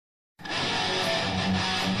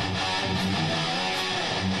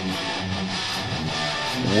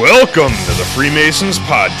Welcome to the Freemasons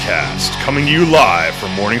Podcast, coming to you live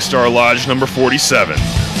from Morningstar Lodge number 47.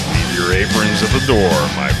 Leave your aprons at the door,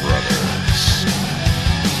 my brothers.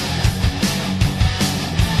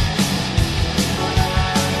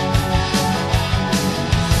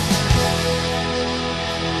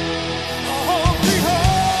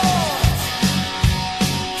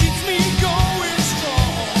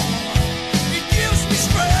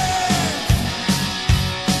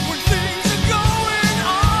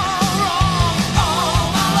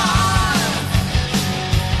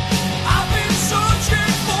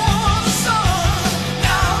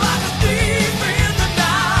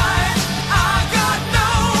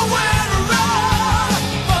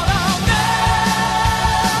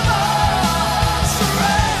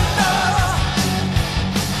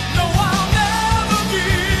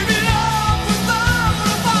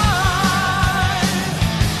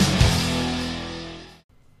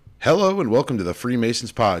 Hello and welcome to the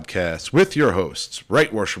Freemasons Podcast with your hosts,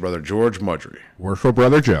 Right Worship Brother George Mudry. Worship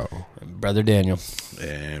Brother Joe. Brother Daniel.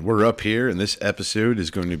 And we're up here, and this episode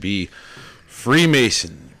is going to be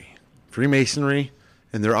Freemasonry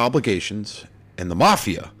and their obligations, and the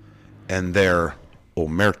Mafia and their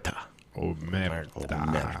omerta.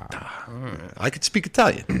 Omerta. I could speak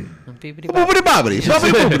Italian.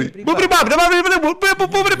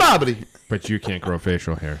 But you can't grow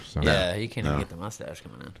facial hair. So. Yeah, you can't even get the mustache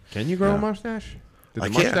coming in. Can you grow a mustache? I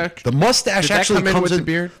can't. The mustache actually come in comes with in. the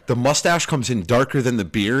beard? The mustache comes in darker than the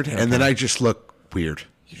beard, and then I just look weird.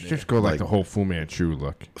 You should just go like the whole Fu Manchu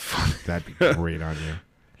look. That'd be great on you.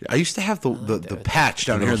 I used to have the patch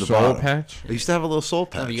down here at the soul bottom. Patch? I used to have a little soul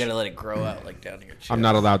patch. Oh, you gotta let it grow out like down to your chin. I'm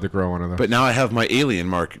not allowed to grow one of those. But now I have my alien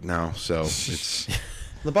mark now, so it's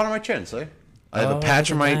the bottom of my chin. See, I have a patch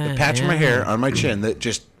of my hair on my chin that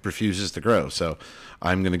just refuses to grow. So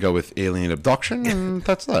I'm gonna go with alien abduction, and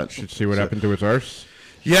that's that. Should see what happened to his arse.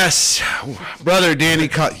 Yes, brother Danny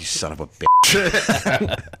Collins, you son of a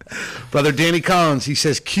bitch. Brother Danny Collins, he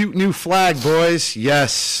says, "Cute new flag, boys."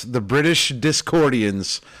 Yes, the British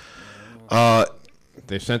Discordians.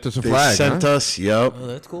 They sent us a flag. They sent us. Yep. Oh,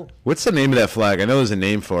 that's cool. What's the name of that flag? I know there's a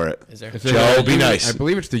name for it. Is there? Joe, be nice. I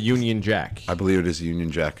believe it's the Union Jack. I believe it is the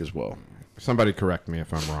Union Jack as well. Somebody correct me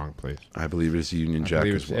if I'm wrong, please. I believe it is the Union Jack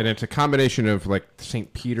as well. And it's a combination of like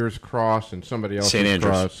St. Peter's cross and somebody else's St.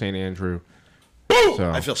 Andrews. cross, St. Andrew. Boom!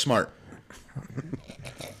 So, I feel smart.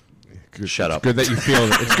 Shut up. It's good that you feel.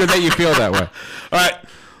 It's good that you feel that way. All right,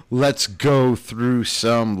 let's go through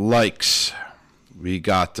some likes. We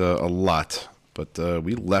got a lot, but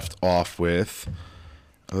we left off with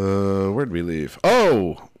where did we leave?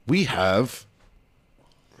 Oh, we have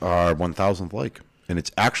our 1,000th like, and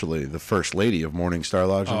it's actually the First Lady of Morningstar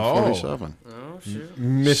Lodge 47. Oh, shit.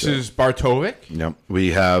 Mrs. Bartovic? Yep.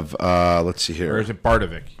 We have. Let's see here. Or is it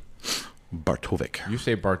Bartovic? Bartovic. You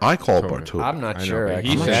say Bartovic. I call it Bartovic. I'm not I know, sure. but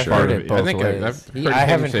he Actually, says I've heard Bartovic. it both I think ways. I've heard I him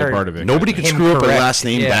haven't say heard Bartovic. Nobody could him screw up a correct. last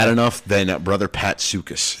name Yeah. bad enough than Brother Pat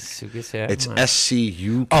Sukas. Sukas, yeah. It's Wow.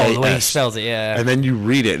 SCUKS. Oh, the way he spells it, yeah. And then you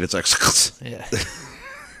read it, and it's like. Yeah.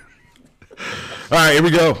 All right, here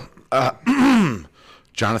we go.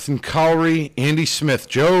 Jonathan Cowrie, Andy Smith,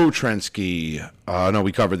 Joe Trensky. No,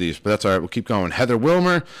 we covered these, but that's all right. We'll keep going. Heather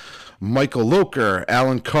Wilmer, Michael Loker,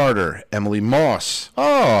 Alan Carter, Emily Moss.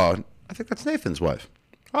 Oh, I think that's Nathan's wife.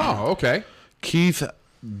 Oh, okay. Keith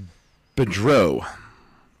Bedreau.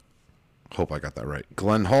 Hope I got that right.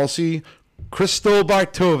 Glenn Halsey, Crystal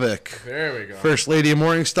Bartovic. There we go. First Lady of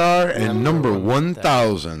Morningstar, and number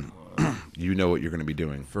 1,000. You know what you're going to be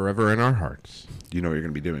doing. Forever in our hearts. You know what you're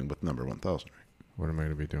going to be doing with number 1,000, right? What am I going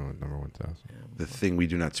to be doing with number 1,000? The thing we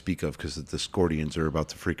do not speak of because the Discordians are about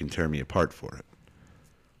to freaking tear me apart for it.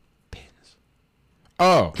 Pins.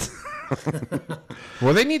 Oh.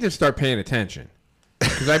 Well, they need to start paying attention.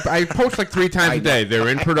 Because I post like 3 times a day. They're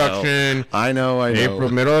in production. I know. April,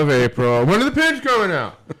 middle of April. When are the pins coming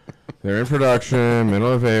out? They're in production,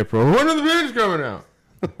 middle of April. When are the pins coming out?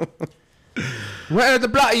 When are the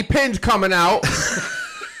bloody pins coming out?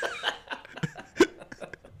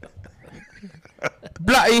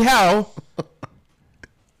 Bloody hell.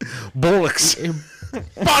 Bollocks.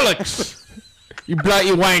 Bollocks. You bloody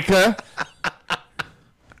wanker.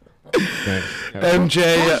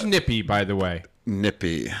 MJ. Who's Nippy, by the way?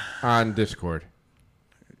 Nippy. On Discord.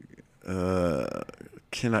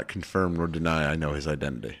 Cannot confirm nor deny I know his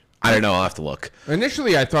identity. I don't know. I'll have to look.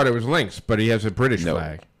 Initially, I thought it was Lynx, but he has a British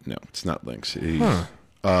flag. No, it's not Lynx. Anyway,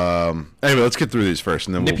 let's get through these first,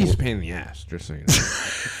 and then Nippy's a pain in the ass, just so you know.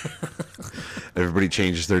 Everybody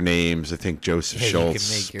changes their names. I think Joseph Yeah, you can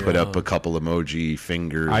Schultz make your put up a own. couple emoji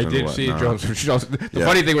fingers. I and did see whatnot. Joseph Schultz. The Yeah.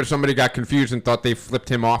 funny thing was somebody got confused and thought they flipped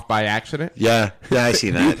him off by accident. Yeah, I see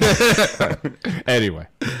that. Anyway,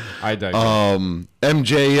 I digress.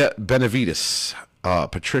 MJ Benavides,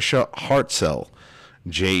 Patricia Hartzell,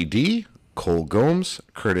 JD, Cole Gomes,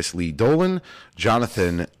 Curtis Lee Dolan,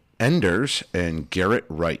 Jonathan Enders, and Garrett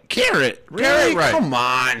Wright. Garrett Wright. Come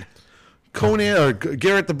on. Conan or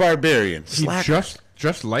Garrett the Barbarian. he Slacker.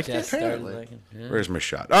 just liked Just it. started Apparently. liking, yeah. Where's my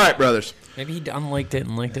shot? All right, brothers. Maybe he unliked it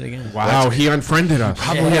and liked it again. Wow, he unfriended us.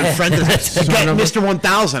 Probably unfriended us. Get of a- Mr.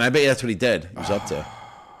 1000. I bet you that's what he did. He was up to.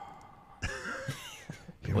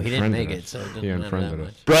 Well, he didn't make unfriended it, us. so it didn't He matter unfriended that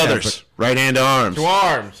us. much. Brothers, right hand to arms. To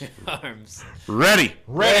arms. Arms. Ready.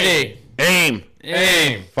 Ready. Aim.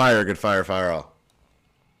 Aim. Fire. Good fire. Fire all.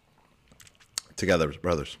 Together,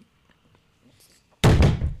 brothers.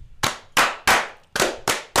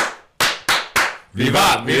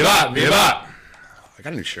 Vivat, vivat, vivat. I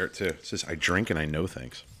got a new shirt too. It says I drink and I know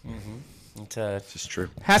things. It's This is true.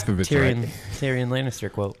 Half of it's Tyrion, right. Tyrion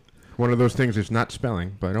Lannister quote. One of those things is not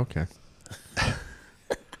spelling, but okay.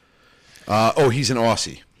 He's an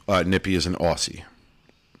Aussie. Nippy is an Aussie.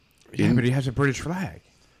 Yeah, but he has a British flag.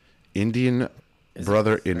 Indian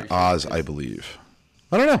brother in Oz, I believe.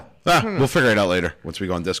 I don't know. We'll figure it out later once we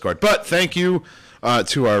go on Discord. But thank you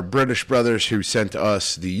to our British brothers who sent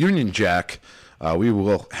us the Union Jack. We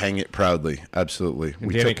will hang it proudly. Absolutely.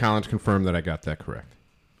 And Danny Collins confirmed that I got that correct.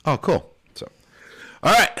 Oh, cool. So,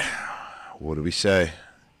 all right. What do we say?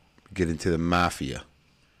 Get into the Mafia.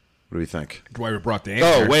 What do we think? Dwyer brought the Oh,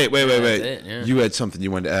 answer. wait. That's it, yeah. You had something you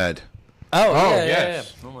wanted to add. Oh, yeah,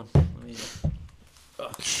 yes. yeah. Hold on. Let me...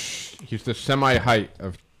 He's the semi-height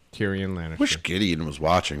of Tyrion Lannister. Wish Gideon was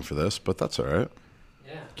watching for this, but that's all right.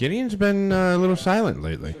 Yeah. Gideon's been a little silent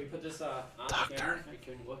lately. we put this on Doctor.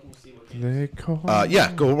 They call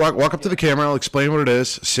Yeah, go walk up to the camera. I'll explain what it is.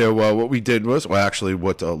 So what we did was,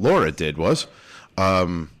 what Laura did was,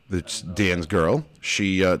 it's Dan's girl.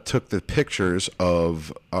 She took the pictures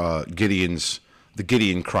of the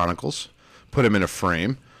Gideon Chronicles, put them in a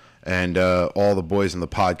frame, and all the boys in the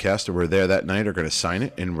podcast that were there that night are going to sign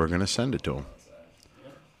it, and we're going to send it to them.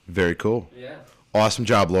 Very cool. Yeah. Awesome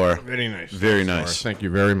job, Laura. Very nice. Very Laura, nice. Thank you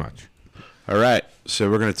very much. All right,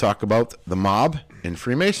 so we're going to talk about the mob and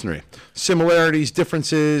Freemasonry. Similarities,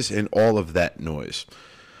 differences, and all of that noise.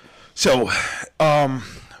 So,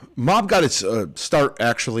 mob got its start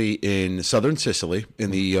actually in southern Sicily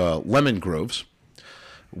in the lemon groves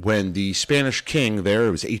when the Spanish king there,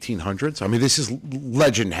 it was 1800s. I mean, this is,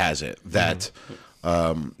 legend has it, that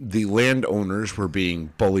the landowners were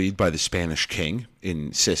being bullied by the Spanish king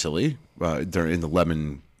in Sicily. They're in the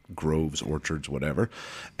lemon groves, orchards, whatever.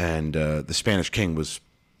 And the Spanish king was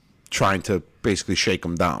trying to basically shake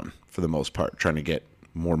them down for the most part, trying to get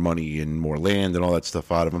more money and more land and all that stuff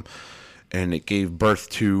out of them. And it gave birth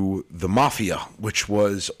to the Mafia, which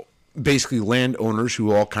was basically landowners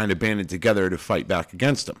who all kind of banded together to fight back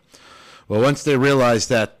against them. Well, once they realized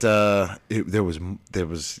that there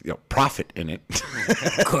was profit in it,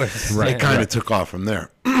 Of course. it kind of took off from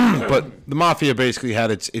there. But the Mafia basically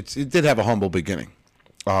had it did have a humble beginning.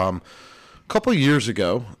 A couple of years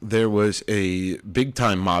ago, there was a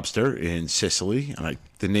big-time mobster in Sicily, and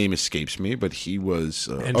the name escapes me, but he was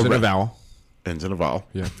Ends in a vowel. Ends in a vowel.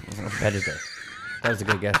 Yeah. Predator. That was a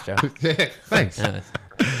good guess, Joe. Thanks.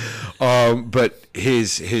 But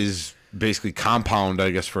his basically compound,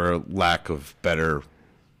 I guess, for lack of better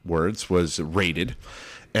words, was raided,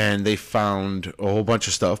 and they found a whole bunch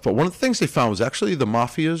of stuff. But one of the things they found was actually the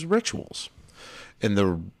Mafia's rituals, and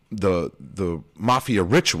the Mafia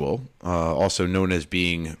ritual, also known as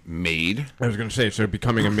being made. I was going to say, so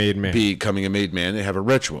becoming a made man. Becoming a made man, they have a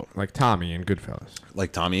ritual. Like Tommy in Goodfellas.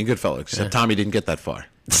 Like Tommy and Goodfellas, except Tommy didn't get that far.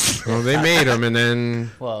 Well, they made him, and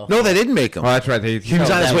then... Well, No, they didn't make him. Oh, that's right. He was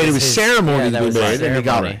on his way to his ceremony to be married, and he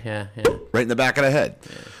got it Yeah. right in the back of the head.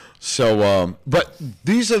 Yeah. So, but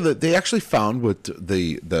these are they actually found what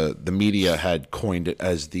the media had coined it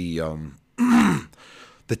as the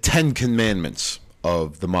 10 Commandments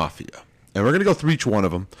of the Mafia. And we're going to go through each one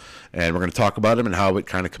of them, and we're going to talk about them and how it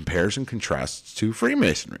kind of compares and contrasts to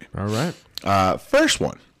Freemasonry. All right. First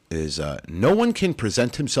one is no one can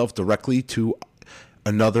present himself directly to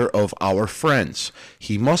another of our friends.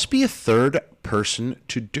 He must be a third person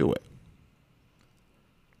to do it.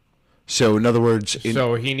 So, in other words...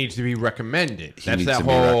 So he needs to be recommended. That's needs that to be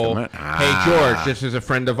whole, recommended. hey, George, this is a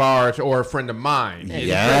friend of ours or a friend of mine. He's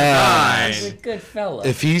Yes. He's a good fella.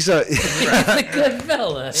 If he's a... He's a good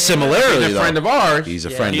fella. Similarly, He's a friend of ours. He's a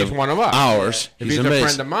friend He's of one of us. ours. If He's he's a amazing.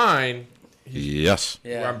 friend of mine, Yes.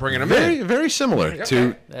 Yeah. I'm bringing them Very, in. very similar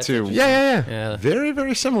to That's to interesting. Yeah. Yeah. very,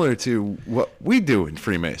 very similar to what we do in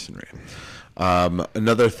Freemasonry.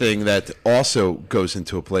 Another thing that also goes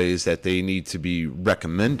into a play is that they need to be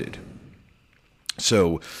recommended.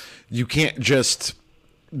 So you can't just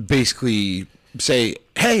basically say,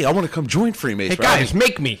 "Hey, I want to come join Freemasonry." Hey guys,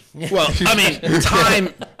 make me. Well, I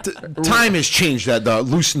mean, time has changed that,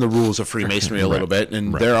 loosened the rules of Freemasonry a little bit,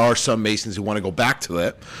 and there are some Masons who want to go back to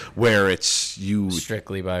it, where it's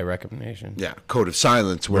Strictly by recommendation. code of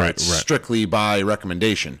silence, where Right, it's right. strictly by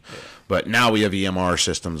recommendation. But now we have EMR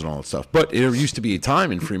systems and all that stuff. But there used to be a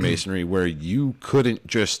time in Freemasonry where you couldn't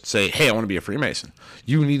just say, "Hey, I want to be a Freemason."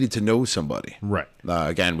 You needed to know somebody. Right.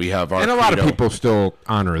 Again, we have our And a lot of credo. people still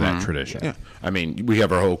honor that tradition. Yeah. I mean, we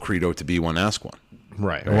have our whole credo: to be one, ask one.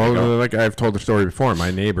 Right. you Well, go. like I've told the story before,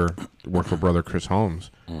 my neighbor worked for Brother Chris Holmes.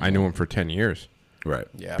 I knew him for 10 years. Right.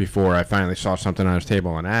 Yeah. Before I finally saw something on his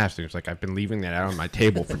table and asked, he was like, "I've been leaving that out on my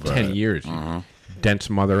table for 10 years. Dense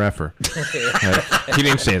mother effer." He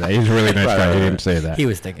didn't say that. He's a really nice guy. He didn't say that. He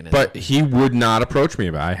was thinking it. But he would not approach me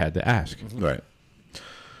about it. I had to ask. Right.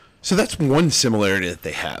 So that's one similarity that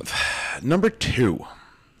they have. Number 2,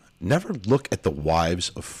 never look at the wives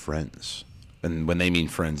of friends. And when they mean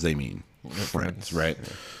friends, they mean friends, right?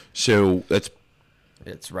 So that's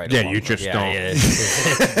it's right. Yeah, along you with- just don't.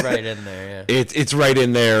 It's right in there. Yeah. it's right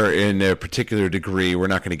in there in a particular degree. We're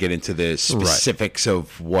not going to get into the specifics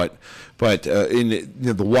of what, but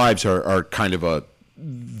the wives are kind of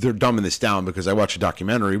they're dumbing this down, because I watched a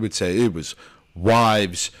documentary would say it was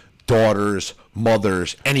wives, daughters,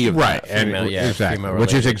 mothers, any of Right. that. And Female, yeah, exactly. female Which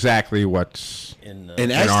is related. exactly what's In And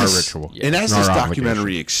in as our this, ritual. and as In this our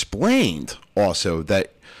documentary explained, also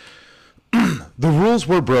that the rules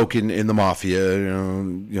were broken in the Mafia,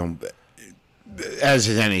 as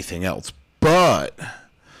is anything else. But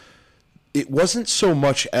it wasn't so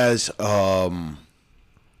much as a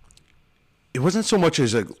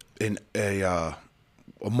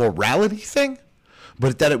morality thing,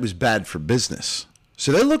 but that it was bad for business.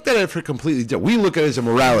 So they looked at it for completely different. We look at it as a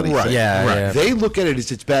morality thing. Yeah, Right. yeah. They look at it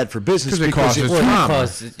as it's bad for business 'Cause it because causes if trauma.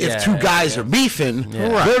 if two guys are beefing,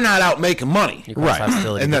 Yeah. they're not out making money. You cause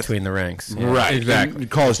hostility And that's- between the ranks. Yeah. Right. Exactly. And it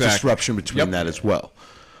cause Exactly. disruption between that as well.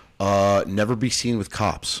 Never be seen with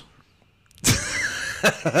cops.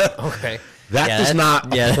 Okay. That Yeah, does that's-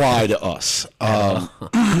 not yeah. apply to us.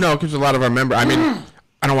 No, because a lot of our members. I mean,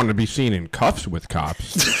 I don't want to be seen in cuffs with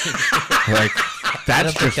cops. Like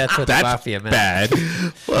that's think just that's what Mafia meant. bad.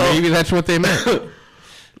 Maybe that's what they meant.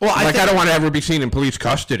 Well, I don't want to ever be seen in police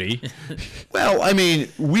custody. Well, I mean,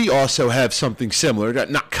 we also have something similar.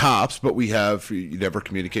 Not cops, but we have. You never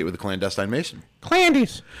communicate with a clandestine Mason.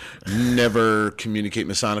 Clandies. Never communicate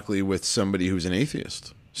Masonically with somebody who's an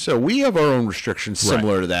atheist. So we have our own restrictions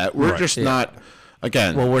similar to that. We're Right. just not.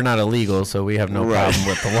 Again, Well, we're not illegal, so we have no Right. problem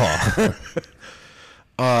with the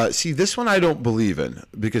law. see, this one I don't believe in,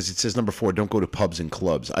 because it says number 4, don't go to pubs and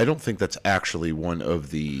clubs. I don't think that's actually one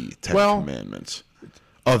of the 10 Commandments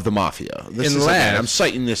of the Mafia. This is, again, I'm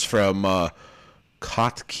citing this from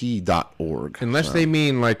kotkey.org. Unless they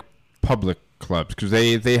mean like public clubs, because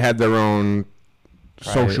they had their own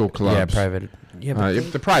social clubs. Yeah, private. Yeah,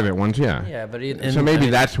 but The private ones, yeah. yeah, but So maybe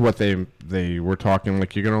that's what they were talking.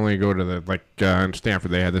 Like you can only go to the in Stanford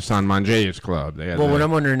they had the San Manges Club. They had Well, what I'm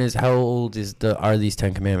wondering is how old are these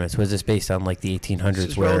 10 Commandments? Was this based on like the 1800s? This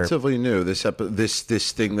is where relatively new. This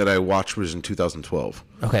thing that I watched was in 2012.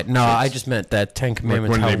 okay, no, I just meant that 10 Commandments.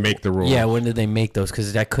 when did how- they make the rules? Yeah, when did they make those?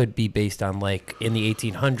 Because that could be based on like in the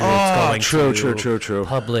 1800s. going true, to true.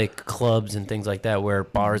 Public clubs and things like that, where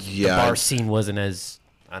bars, the Yeah, bar scene wasn't as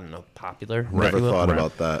popular. if Never you will. thought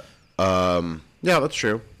about that. Yeah, that's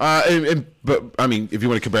true. But I mean, if you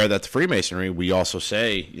want to compare that to Freemasonry, we also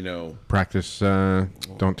say, practice.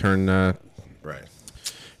 Don't turn. right.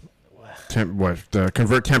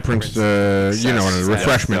 Convert temperance.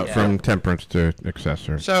 Refreshment Yeah. from temperance to excess.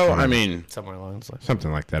 Or So I whatever. mean, Somewhere along those lines.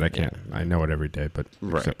 something like that. I can't. I know it every day, but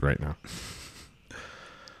except right now.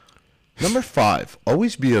 number 5,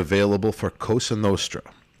 always be available for Cosa Nostra.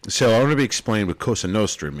 So I want to be explained what Cosa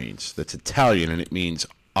Nostra means. That's Italian, and it means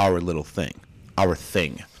our little thing, our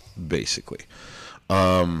thing, basically.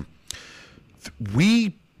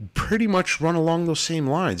 We pretty much run along those same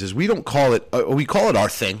lines. As we don't call it, we call it our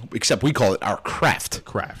thing, except we call it our craft.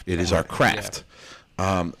 It is our craft.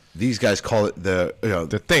 These guys call it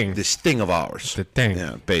the thing. this thing of ours. The thing.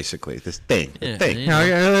 Yeah, basically this thing. The Yeah, thing.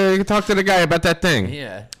 yeah. You can talk to the guy about that thing.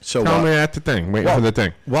 Yeah. So Tell me that's the thing. Waiting for the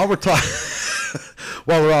thing. While we're talking,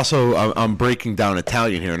 while we're also, I'm breaking down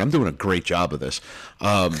Italian here, and I'm doing a great job of this.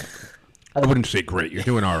 I wouldn't say great. You're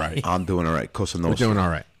doing all right. I'm doing all right. Cosa You're Nostra. doing all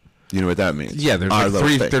right. You know what that means? Yeah, there's Our like little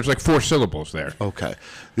three. thing. There's like 4 syllables there. Okay.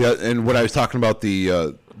 Yeah, and what I was talking about the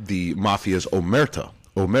Mafia's omerta.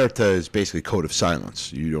 Omerta is basically code of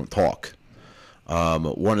silence. You don't talk.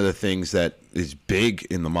 One of the things that is big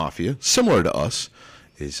in the Mafia, similar to us,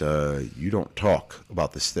 is you don't talk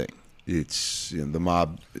about this thing. It's the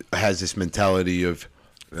mob has this mentality of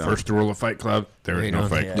First rule of Fight Club: there is no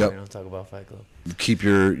fight. Yeah, Yep. we don't talk about Fight Club. keep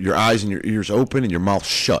your eyes and your ears open and your mouth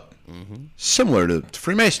shut. Similar to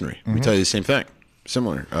Freemasonry. We tell you the same thing.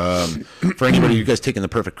 Similar. For anybody, you guys taking the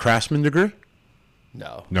Perfect Craftsman degree?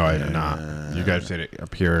 No. No, I did not. You guys did it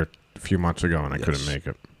up here a few months ago, and I couldn't make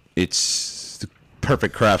it. It's the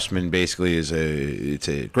Perfect Craftsman. Basically, it's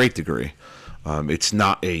a great degree. It's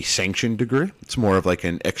not a sanctioned degree. It's more of like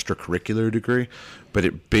an extracurricular degree, but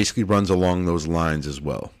it basically runs along those lines as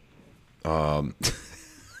well.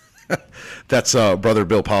 That's Brother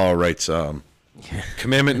Bill Powell writes.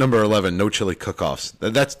 Commandment number 11: no chili cook-offs.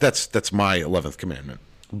 That's my 11th commandment.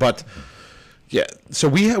 But yeah, so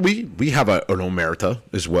we have an omerta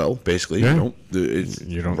as well. Basically, Yeah.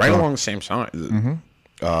 you don't right talk. along the same side.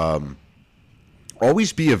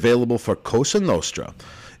 Always be available for Cosa Nostra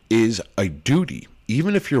is a duty,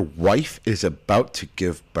 even if your wife is about to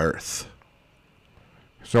give birth.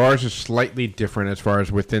 So ours is slightly different as far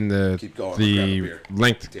as within Keep going, I'll grab a the beer.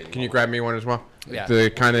 length. Can you grab me one as well? Yeah. The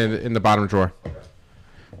kind of in the bottom drawer.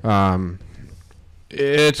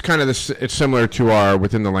 It's kind of it's similar to our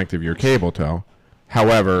within the length of your cable toe.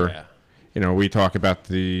 However, we talk about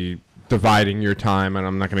the dividing your time, and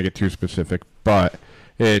I'm not going to get too specific, but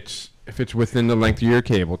if it's within the length of your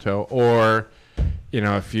cable toe, or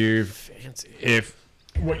if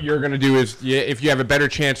what you're going to do is, if you have a better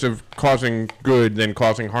chance of causing good than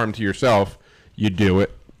causing harm to yourself, you do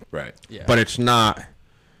it. Right. Yeah. But it's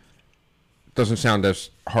doesn't sound as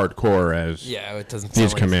hardcore as it doesn't. these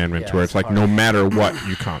sound commandments, where it's like no matter what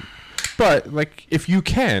you come. But like if you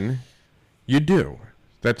can, you do.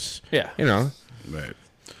 That's Right.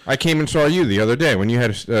 I came and saw you the other day when you had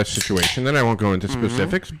a situation that I won't go into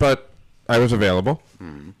specifics, but I was available.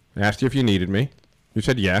 I asked you if you needed me. You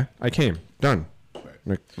said yeah. I came. Done.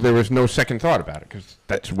 Like, there was no second thought about it because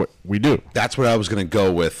that's what we do. That's what I was going to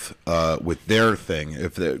go with their thing.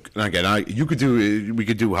 We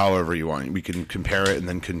could do however you want. We can compare it and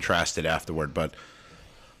then contrast it afterward. But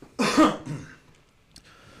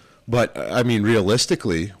I mean,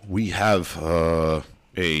 realistically, we have I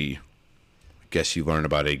guess you learn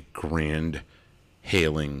about a grand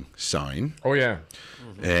hailing sign, Oh yeah.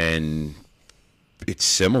 and it's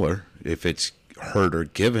similar. If it's heard or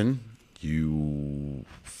given, you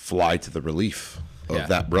fly to the relief of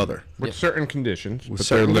that brother. With certain conditions, but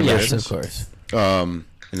certain they're limited. Yes, of course.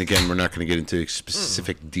 And again, we're not going to get into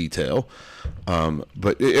specific detail.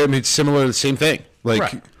 But I mean, it's similar to the same thing. Like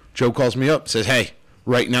Right. Joe calls me up, says, "Hey,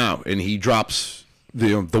 right now," and he drops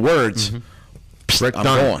the words. Right, I'm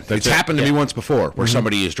done. going. That's It's it. happened to me once before, where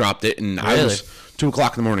somebody has dropped it, and I Really? was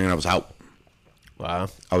 2:00 in the morning, and I was out. Wow.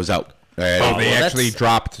 I was out. They well, actually that's-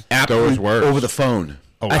 dropped those words over the phone.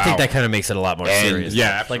 Oh, I think wow. that kind of makes it a lot more And- serious.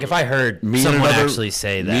 yeah, Like if I heard Me and someone another- actually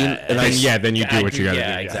say me and- that, and I- then you do what you gotta do.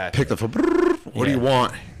 Yeah, Yeah. exactly. Picked the phone. "Brrr, What do you Yeah.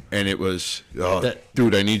 want? And it was,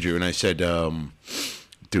 dude, I need you. And I said,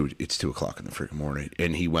 dude, it's 2:00 in the freaking morning.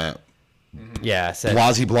 And he went, Yeah, I said,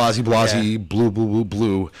 blasey, Yeah. blue, blue, blue,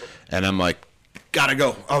 blue. And I'm like, gotta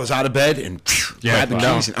go. I was out of bed and grabbed the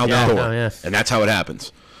no. keys and out Yeah, the door. no, yeah. And that's how it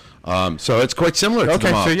happens. So it's quite similar to the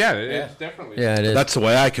Okay, mob. so yeah, it's definitely. yeah, it is. That's the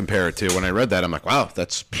way I compare it to. When I read that, I'm like, wow,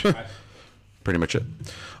 that's pretty much it.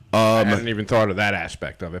 I hadn't even thought of that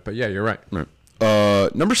aspect of it, but yeah, you're right. Right.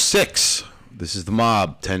 Number 6. This is the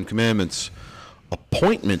mob. 10 Commandments.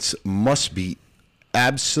 Appointments must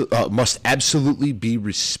absolutely be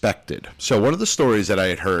respected. So one of the stories that I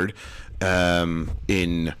had heard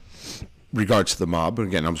in regards to the mob,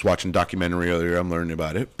 again, I was watching a documentary earlier, I'm learning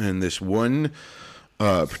about it, and this one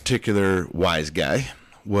particular wise guy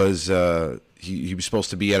was, he was supposed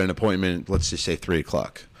to be at an appointment, let's just say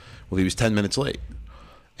 3:00. Well, he was 10 minutes late.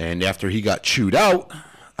 And after he got chewed out,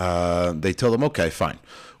 they told him, okay, fine.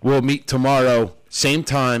 We'll meet tomorrow, same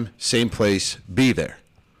time, same place, be there.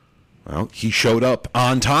 Well, he showed up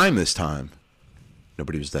on time this time.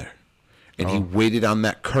 Nobody was there. And he waited on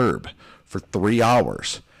that curb for 3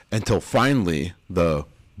 hours until finally the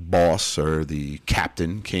boss or the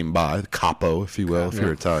captain came by, the capo, if you will, if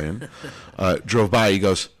you're Italian, drove by. He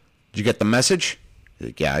goes, did you get the message? He's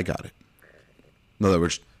like, yeah, I got it. In other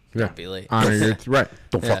words, Yeah, be late. honor your right.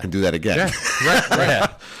 don't fucking do that again. Yeah, right.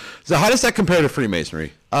 So how does that compare to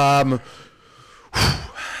Freemasonry?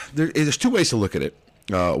 There's 2 ways to look at it.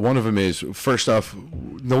 One of them is, first off,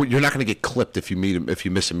 no, you're not going to get clipped if you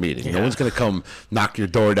miss a meeting. Yeah. No one's going to come knock your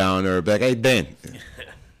door down or be like, "Hey, Dan,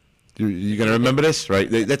 you going to remember this?" Right?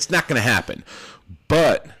 That's not going to happen.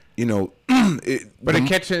 But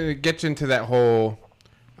it gets into that whole,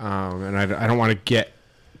 and I don't want to get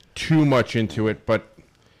too much into it, but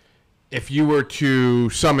if you were to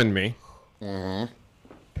summon me.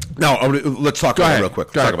 No, let's talk about that real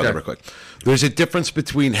quick. Talk about that real quick. There's a difference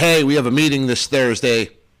between, hey, we have a meeting this Thursday,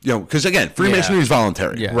 because again, Freemasonry is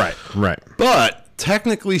voluntary. Yeah. Right. But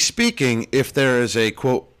technically speaking, if there is a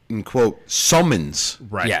quote unquote summons,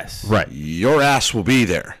 Right. Yes. Right. your ass will be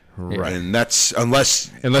there. Right. And that's unless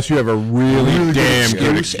you have a really damn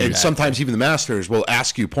good excuse. And sometimes even the masters will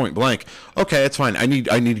ask you point blank, okay, it's fine. I need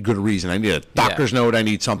a good reason. I need a doctor's note. I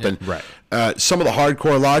need something. Yeah. Right. Some of the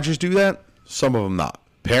hardcore lodges do that. Some of them not.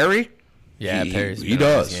 Perry? Yeah, Perry's he been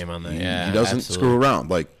on his does. game on that. He Yeah, doesn't absolutely. screw around.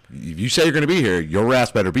 Like, if you say you're going to be here, your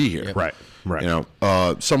ass better be here. Right.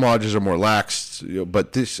 Some lodges are more lax,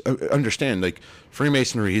 but this understand, like,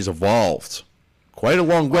 Freemasonry has evolved quite a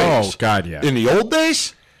long way. Oh, God, yeah. In the old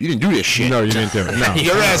days, you didn't do this shit. No, you didn't do it. No.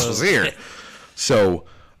 Your ass was here. So,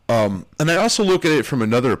 and I also look at it from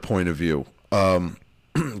another point of view.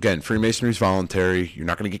 Again, Freemasonry is voluntary. You're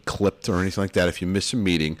not going to get clipped or anything like that if you miss a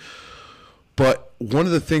meeting. But one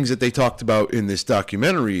of the things that they talked about in this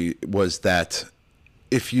documentary was that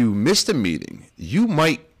if you missed a meeting, you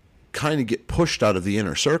might kind of get pushed out of the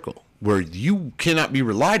inner circle where you cannot be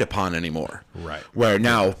relied upon anymore. Right. Where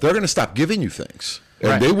now they're going to stop giving you things.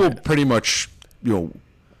 And they will pretty much,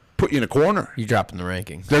 put you in a corner. You dropping the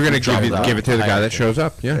rankings. They're going to give it to the guy that shows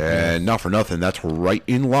up. Yeah. And not for nothing, that's right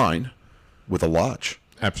in line with a lodge.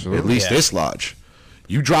 Absolutely. At least this lodge.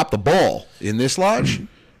 You drop the ball in this lodge,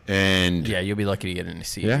 and Yeah, you'll be lucky to get in the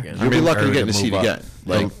seat Yeah. again. you'll be lucky to or get in the move seat up. again.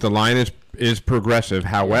 Like, The line is progressive.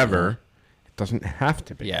 However, it doesn't have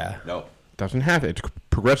to be. Yeah. no. It doesn't have to. It's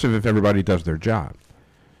progressive if everybody does their job.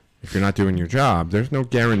 If you're not doing your job, there's no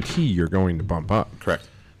guarantee you're going to bump up. Correct.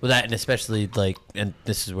 Well, that, and especially and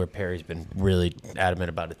this is where Perry's been really adamant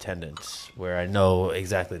about attendance, where I know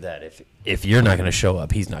exactly that if you're not going to show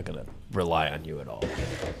up, he's not going to rely on you at all.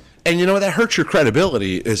 And that hurts your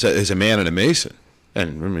credibility as a man and a Mason.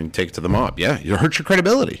 And I mean, take it to the mob. Yeah, it hurts your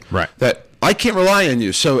credibility. Right. That I can't rely on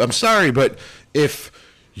you. So I'm sorry, but if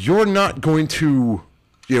you're not going to,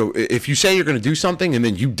 if you say you're going to do something and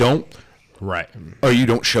then you don't, Right. or you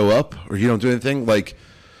don't show up, or you don't do anything, like,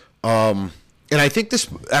 and I think this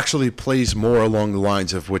actually plays more along the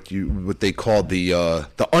lines of what they call the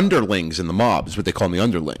underlings in the mob, is what they call them, the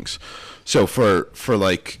underlings. So for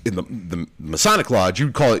like in the Masonic Lodge,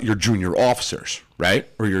 you'd call it your junior officers, right?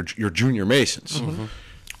 Or your junior Masons. Mm-hmm.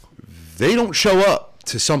 They don't show up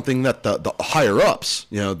to something that the higher ups,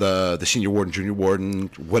 the senior warden, junior warden,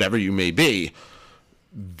 whatever you may be,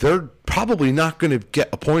 they're probably not going to get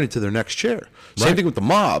appointed to their next chair. Same thing with the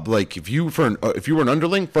mob. Like if you were an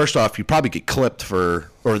underling, first off, you'd probably get clipped or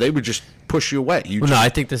they would just push you away. No, I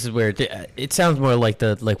think this is where it sounds more like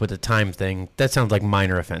with the time thing. That sounds like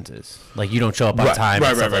minor offenses. Like you don't show up on time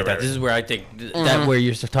and stuff like that. This is where I think that where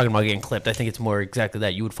you're talking about getting clipped. I think it's more exactly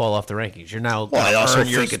that. You would fall off the rankings. You're now. Well, I also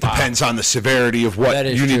think it depends on the severity of what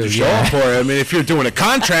you need to show up for. I mean, if you're doing a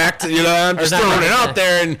contract, I'm just throwing it out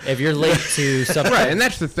there. And if you're late to something, Right, and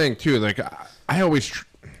that's the thing too. Like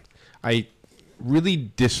I really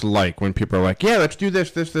dislike when people are like, "Yeah, let's do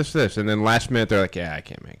this," and then last minute they're like, "Yeah, I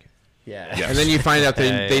can't make it." yeah, And then you find out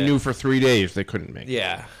they knew for 3 days they couldn't make it.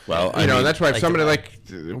 yeah. well, That's why if somebody like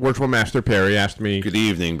Virtual Master Perry asked me good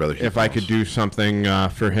evening, brother. if I could do something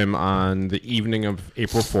for him on the evening of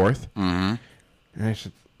April 4th. Mm-hmm. And I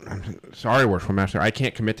said, "I'm sorry, Virtual Master, I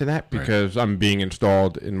can't commit to that because I'm being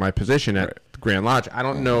installed in my position at the Grand Lodge. I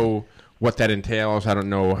don't know what that entails. I don't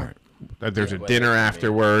know that there's a dinner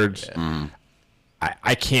afterwards. Yeah.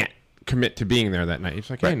 I can't commit to being there that night." He's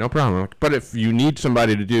like, "Hey, no problem. I'm like, but if you need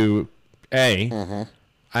somebody to do I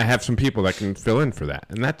have some people that can fill in for that."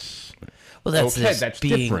 And that's Well, that's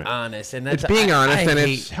being different. honest, and that's It's being honest, and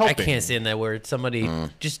hate, it's helping. I can't stand that word. Somebody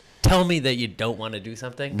just tell me that you don't want to do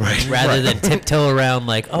something, rather than tiptoe around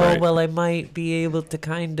like, "Oh, well, I might be able to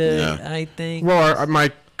kind of." Yeah. I think. well,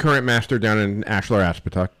 my current master down in Ashlar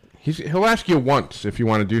Aspetuck, he'll ask you once if you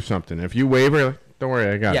want to do something. If you waver, like, don't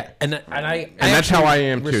worry, I got it. and That's how I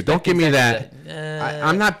am too. Don't give me that.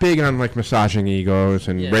 I'm not big on like massaging egos,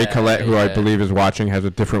 and Ray Collette, who I believe is watching, has a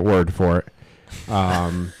different word for it.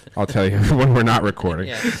 I'll tell you when we're not recording.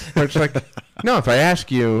 Yeah. But it's like, no, if I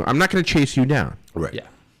ask you, I'm not going to chase you down. Right. Yeah.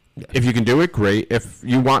 If you can do it, great. If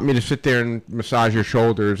you want me to sit there and massage your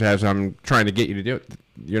shoulders as I'm trying to get you to do it,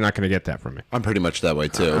 you're not going to get that from me. I'm pretty much that way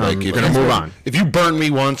too. Like you're going to move on. If you burn me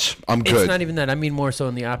once, I'm good. It's not even that. I mean more so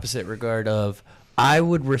in the opposite regard of I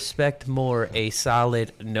would respect more a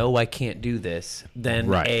solid no, I can't do this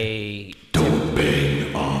than a don't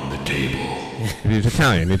bang on the table. He's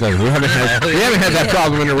Italian. He doesn't. We haven't had that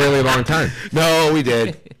problem in a really long time. No, we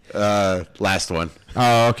did. Last one.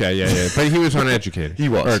 Oh, okay, yeah. But he was uneducated. He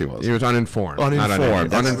was. He was uninformed.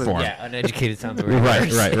 Uninformed. Not uninformed. Yeah, uneducated sounds weird. Right.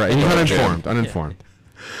 He's uninformed.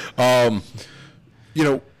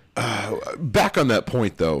 Back on that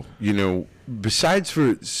point though, besides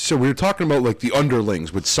so we were talking about like the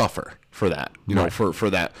underlings would suffer for that, for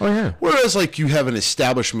that. Oh yeah. Whereas like you have an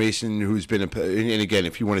established Mason who's been, and again,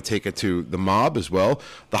 if you want to take it to the mob as well,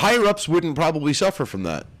 the higher ups wouldn't probably suffer from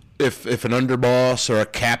that. If an underboss or a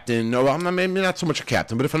captain, maybe not so much a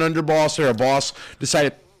captain, but if an underboss or a boss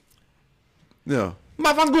decided, I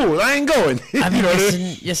ain't going. I mean,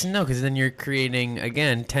 yes and no, because then you're creating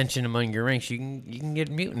again tension among your ranks. You can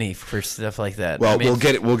get mutiny for stuff like that. Well, we'll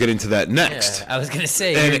get into that next. Yeah, I was gonna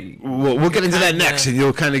say, we'll get into that next, and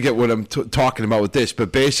you'll kind of get what I'm talking about with this.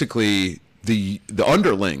 But basically, the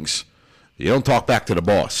underlings, you don't talk back to the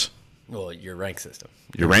boss. Well, your rank system.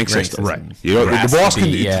 Your rank system, right?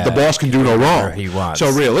 The boss can do no wrong. He wants.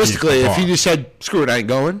 So realistically, if he just said, "Screw it, I ain't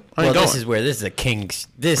going," this is where this is a king's.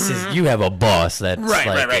 This is you have a boss that's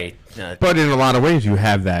right. But in a lot of ways, you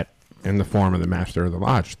have that in the form of the master of the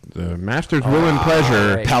lodge. The master's will and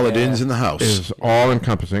pleasure, right, paladins in the house, is all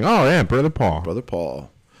encompassing. Oh yeah, Brother Paul.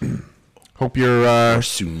 Hope your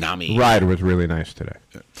tsunami ride was really nice today.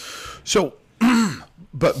 So.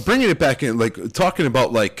 But bringing it back in, like talking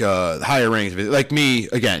about like higher ranks, like me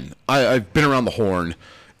again. I've been around the horn,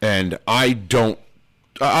 and I do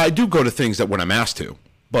go to things that when I'm asked to,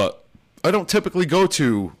 but I don't typically go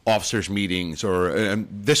to officers' meetings and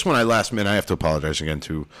this one I last minute. I have to apologize again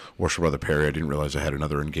to Worship Brother Perry. I didn't realize I had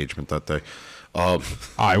another engagement that day.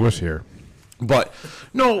 I was here, but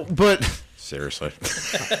seriously,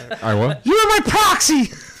 I was. You were my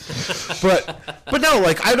proxy. but no,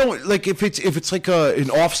 like I don't like if it's like an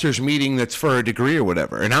officers meeting that's for a degree or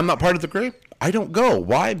whatever, and I'm not part of the degree, I don't go.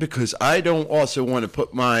 Why? Because I don't also want to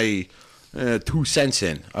put my 2 cents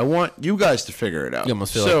in. I want you guys to figure it out. You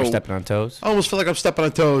almost feel like you're stepping on toes. I almost feel like I'm stepping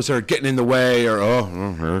on toes or getting in the way, or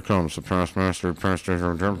here comes the past master,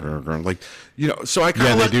 like So I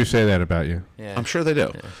kind of they do say that about you. Yeah. I'm sure they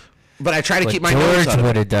do, but I try to keep my George nose out of it.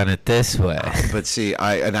 would have done it this way. But see,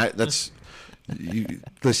 that's.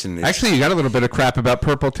 Listen. Actually, you got a little bit of crap about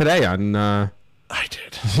purple today on. I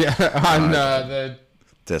did. Yeah, on the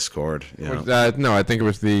Discord. Yeah. No, I think it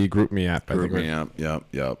was the GroupMe app.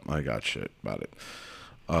 Yep. I got shit about it.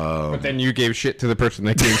 But then you gave shit to the person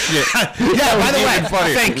that gave shit. Yeah. By the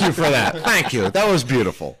way, thank you for that. Thank you. That was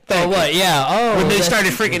beautiful. What? Yeah. When they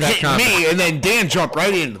started freaking hitting me, and then Dan jumped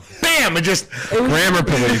right in. Bam! And just grammar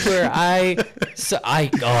police. Where I It's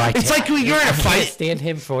like when you're in a fight. I can't stand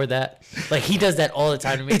him for that. Like he does that all the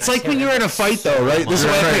time to me. It's like when you're in a fight, though, right? This is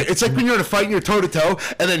what I think. It's like when you're in a fight and you're toe to toe,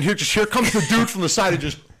 and then here comes the dude from the side and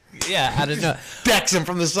just. Yeah, I don't know. Decks him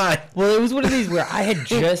from the side. Well, it was one of these where I had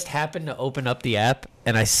just happened to open up the app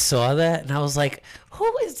and I saw that and I was like,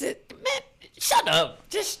 "Who is it, man? Shut up!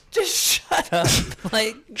 Just shut up!"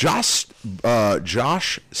 Like Josh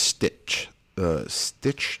Sticked.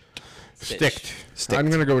 I'm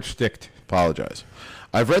gonna go with sticked. Apologize.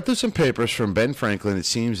 I've read through some papers from Ben Franklin. It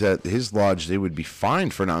seems that his lodge, they would be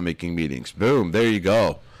fined for not making meetings. Boom, there you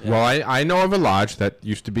go. Yeah. Well, I know of a lodge that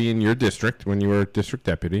used to be in your district when you were district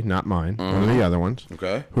deputy, not mine, one of the other ones.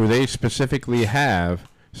 Okay. Who they specifically have,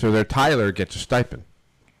 so their Tyler gets a stipend.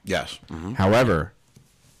 Yes. Mm-hmm. However,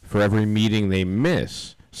 for every meeting they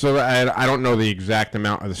miss, so I don't know the exact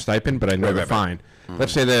amount of the stipend, but I know the fine. Mm-hmm.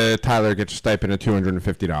 Let's say the Tyler gets a stipend of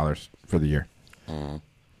 $250 for the year. Mm-hmm.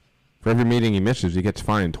 For every meeting he misses, he gets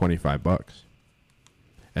fined $25,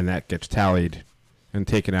 and that gets tallied and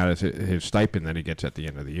taken out as his stipend that he gets at the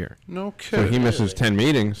end of the year. No kidding. So he misses 10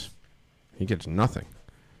 meetings, he gets nothing.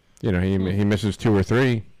 He misses 2 or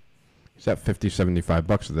 3, he's at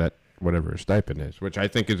 $50-$75 of that whatever his stipend is, which I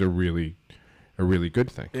think is a really good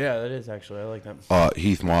thing. Yeah, that is actually. I like that.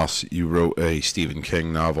 Heath Moss, you wrote a Stephen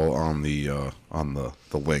King novel on the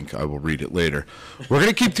link. I will read it later. We're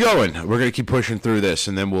gonna keep going. We're gonna keep pushing through this,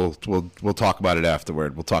 and then we'll talk about it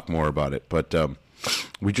afterward. We'll talk more about it. But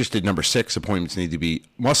we just did number 6. Appointments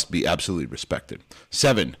must be absolutely respected.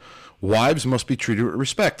 7, wives must be treated with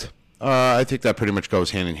respect. I think that pretty much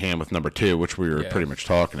goes hand in hand with number 2, which we were pretty much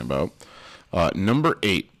talking about. Number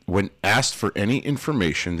 8. When asked for any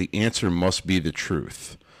information, the answer must be the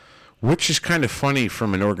truth, which is kind of funny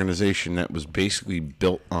from an organization that was basically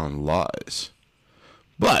built on lies.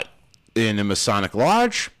 But in a Masonic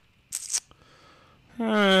lodge?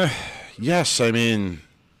 Yes, I mean,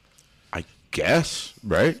 I guess,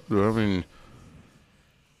 right? I mean,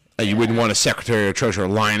 you wouldn't want a secretary or treasurer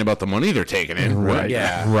lying about the money they're taking in, right?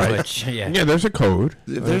 Yeah, Right. Which, Yeah, there's a code.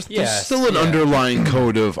 There's still an underlying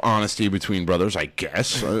code of honesty between brothers, I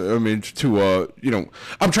guess. I mean,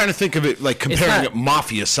 I'm trying to think of it like comparing it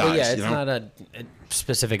Mafia size. Well, yeah, it's not a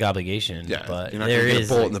specific obligation. Yeah, but you're not there going to get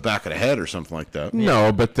is a bullet in the back of the head or something like that.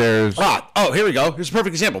 No, but there's... Here we go. Here's a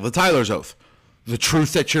perfect example. The Tyler's Oath. The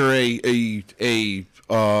truth that you're a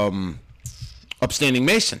upstanding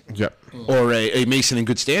Mason. Yep. Or a Mason in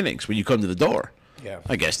good standings when you come to the door. Yeah.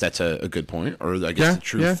 I guess that's a good point. Or I guess the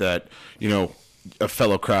truth that, a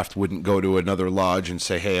fellow craft wouldn't go to another lodge and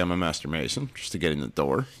say, "Hey, I'm a Master Mason," just to get in the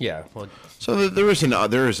door. Yeah. Well, So there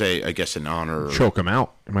is I guess an honor. Choke him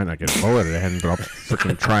out. You might not get a bullet in the head, but I'll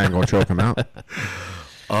freaking triangle choke him out.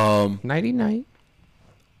 Nighty night.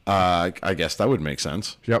 I guess that would make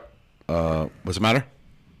sense. Yep. What's the matter?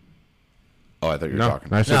 Oh, I thought you were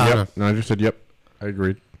talking. I said yep. No, I just said yep. I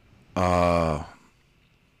agreed.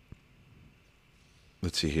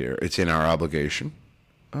 Let's see here. It's in our obligation.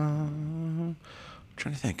 I'm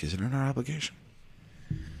trying to think. Is it in our obligation?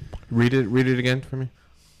 Read it again for me.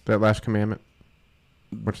 That last commandment.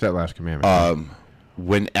 What's that last commandment?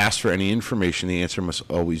 When asked for any information, the answer must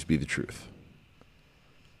always be the truth.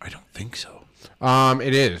 I don't think so.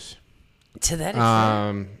 It is. to that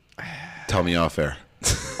extent. Tell me off air.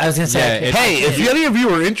 I was going to say, hey, if any of you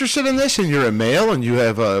are interested in this and you're a male and you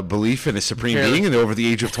have a belief in a supreme being and over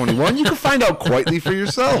the age of 21, you can find out quietly for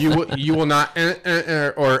yourself. You will not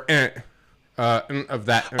of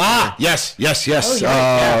that. Yes. Oh,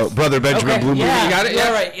 yeah. Brother Benjamin okay, Blumenthal. yeah, You got it?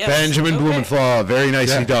 Yeah, right. Yes. Benjamin Blumenthal. Very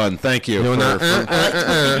nicely done. Thank you.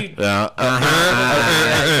 Yeah.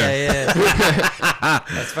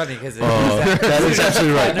 That's funny because that is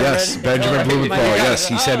absolutely right. Yes, Benjamin Blumenthal. Yes,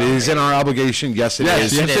 he said it is in our obligation. Yes, it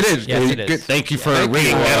is. Yes, it is. Yes, it is. Thank you for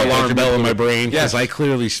ringing that alarm bell in my brain because I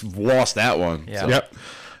clearly lost that one. Yeah. So. Yep.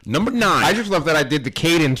 Number 9. I just love that I did the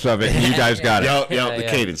cadence of it and you guys got it. The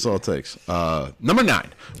cadence, all it takes. Number 9.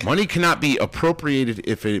 Money cannot be appropriated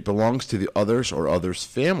if it belongs to the others or others'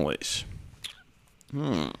 families.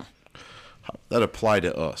 How that apply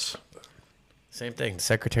to us? Same thing. The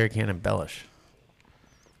secretary can't embellish.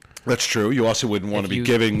 That's true. You also wouldn't want to be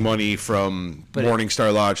giving money from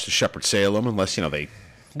Morningstar Lodge to Shepherd Salem unless, they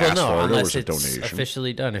ask for it or unless was a it's donation.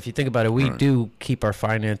 officially done. If you think about it, we do keep our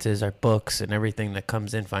finances, our books, and everything that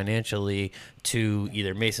comes in financially to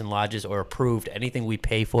either Mason lodges or approved. Anything we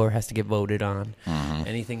pay for has to get voted on.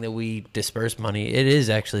 Anything that we disperse money, it is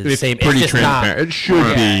actually the same. Pretty it's just transparent. It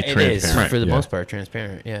should be transparent. It is for the most part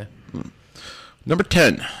transparent. Yeah. Number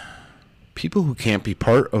 10. People who can't be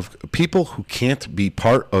part of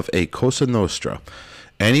a Cosa Nostra.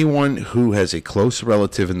 Anyone who has a close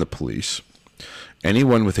relative in the police.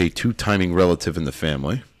 Anyone with a two-timing relative in the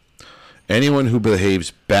family, anyone who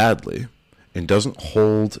behaves badly and doesn't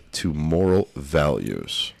hold to moral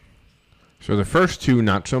values. So the first two,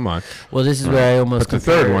 not so much. Well, this is where I almost But the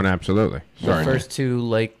third one, absolutely. The first two,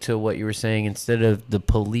 like to what you were saying, instead of the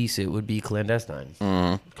police, it would be clandestine.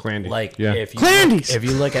 Clandy. Like yeah. if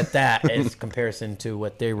you look at that as comparison to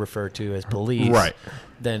what they refer to as police, Right.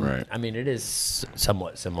 Then I mean it is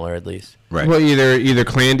somewhat similar at least. Right. Well, either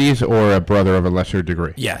Clandy's or a brother of a lesser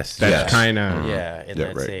degree. Yes. That's kind of in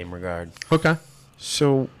that same regard. okay.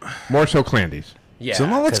 So More so Clandy's. Yeah. So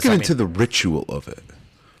now let's get into the ritual of it.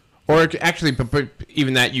 Or actually, but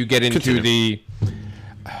even that you get into the.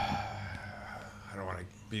 I don't want to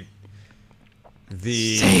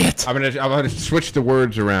be. Say it. I'm gonna switch the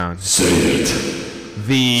words around. Say it.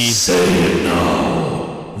 Say it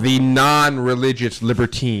now. The non-religious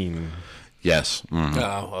libertine. Yes.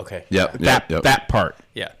 Oh, okay. Yep. That part.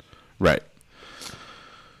 Yeah. Right.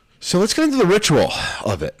 So let's get into the ritual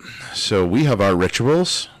of it. So we have our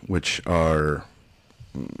rituals, which are.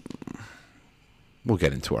 We'll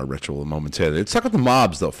get into our ritual momentarily. Let's talk about the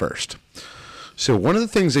mobs, though, first. So one of the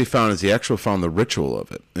things they found is they actually found the ritual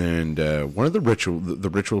of it. And one of the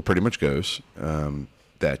ritual pretty much goes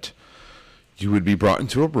that you would be brought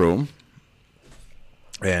into a room,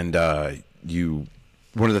 and one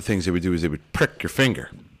of the things they would do is they would prick your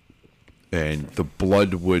finger. And the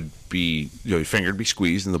blood would be, your finger would be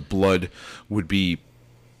squeezed, and the blood would be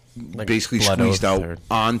basically squeezed out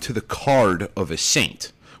onto the card of a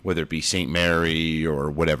saint, whether it be St. Mary or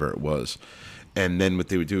whatever it was. And then what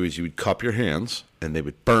they would do is you would cup your hands, and they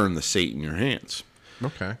would burn the saint in your hands.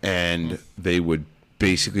 Okay. And they would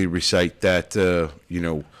basically recite that,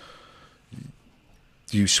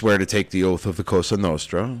 you swear to take the oath of the Cosa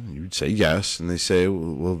Nostra. You'd say yes, and they say,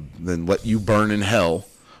 well, then let you burn in hell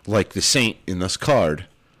like the saint in this card.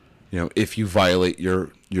 If you violate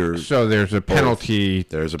your So there's a penalty.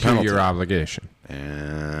 There's a to penalty. your obligation. I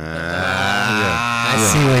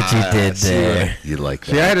see what you did there. You like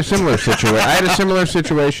that? See, I had a similar situation. I had a similar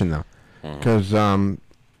situation though, because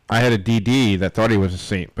I had a DD that thought he was a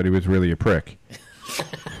saint, but he was really a prick.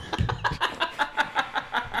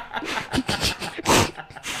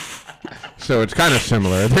 So it's kind of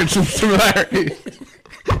similar. There's some similarities.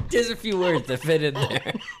 There's a few words that fit in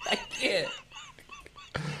there. I can't.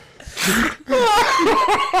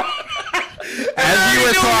 As you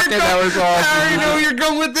were talking, that was awesome. I already know where you're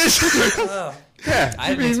going with this. Yeah, I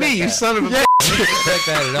didn't expect you that. son of a. I didn't expect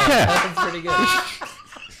that at all. That was pretty good.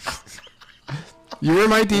 you were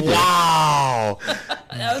my DD. Wow.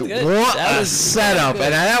 That was good. What That a was setup. good.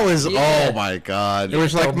 And that was, Yeah. oh my God. It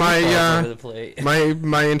was like Throw meatballs over the plate.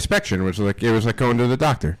 my inspection was like going to the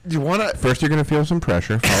doctor. You want to? First, you're gonna feel some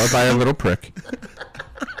pressure, followed by a little prick.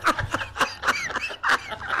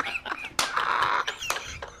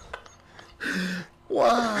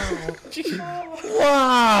 Wow.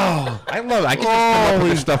 Wow. I love it. I can just come up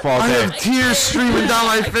with this stuff all I day. have tears streaming down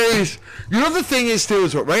my face. The thing is, too,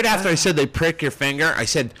 is right after I said they prick your finger, I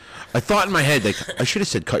thought in my head, I should have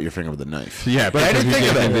said cut your finger with a knife. Yeah, but I didn't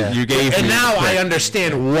because think of you that. gave- you gave and me now the I prick.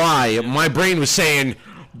 understand why. My brain was saying,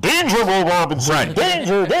 danger, Will Robinson. Right.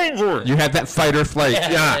 Danger, danger. You had that fight or flight Yeah,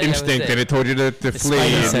 that was instinct, it. and it told you to flee.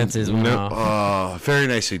 Spidey and- senses went off. Oh, very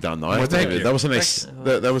nicely done, though. I have to thank admit, you. that was a nice.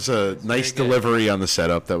 That was a nice good. delivery on the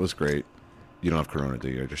setup. That was great. You don't have corona, do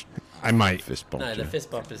you? I just I might. fist bumped No, you. the fist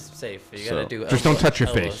bump is safe. You So- gotta do. Just don't touch your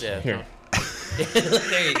elbows, face. Yeah. Here.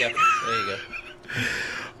 There you go. There you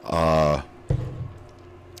go.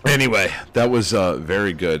 Anyway, that was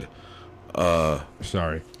very good.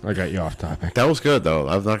 Sorry, I got you off topic. That was good, though.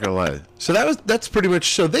 I'm not gonna lie. So that's pretty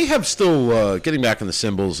much. So they have still getting back in the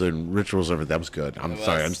symbols and rituals. And everything. That was good. I'm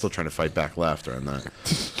sorry. I'm still trying to fight back laughter on that.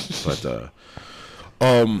 But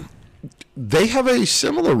they have a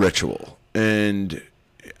similar ritual, and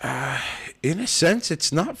in a sense,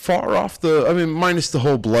 it's not far off the. I mean, minus the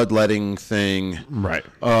whole bloodletting thing, Right.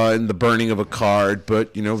 And the burning of a card.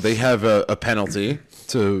 But they have a penalty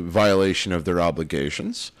to violation of their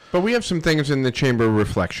obligations. But we have some things in the chamber of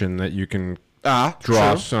reflection that you can draw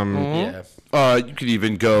true. some. Yeah. You could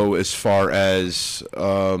even go as far as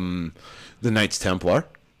the Knights Templar.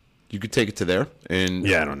 You could take it to there, and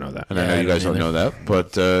Yeah, I don't know that. And I know you guys don't know that,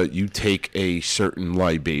 but you take a certain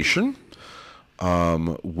libation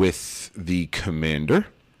with the commander,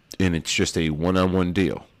 and it's just a one-on-one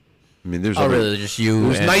deal. I mean, there's really just you.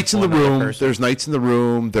 There's and knights in the one other room. person? There's knights in the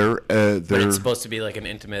room. But it's supposed to be like an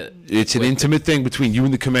intimate. It's an intimate thing between you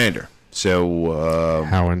and the commander. So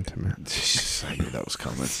How intimate? I knew that was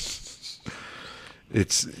coming.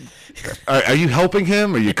 It's. Are you helping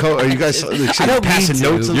him? Are you guys passing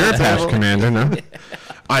notes? On You're a the past table? commander, no?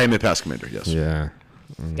 I am a past commander. Yes. Yeah.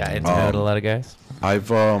 Got intimate with a lot of guys. I've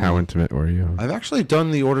How intimate were you? I've actually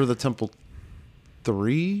done the Order of the Temple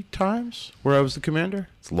 3 times where I was the commander.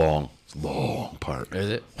 It's long. It's a long part. Is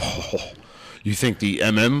it? You think the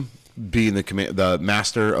MM being the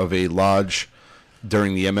master of a lodge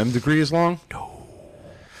during the MM degree is long? No.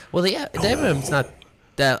 Well, the MM's not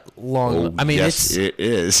that long. I mean, yes, it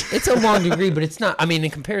is. it's a long degree, but it's not. I mean,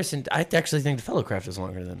 in comparison, I actually think the Fellowcraft is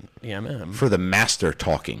longer than the MM. For the master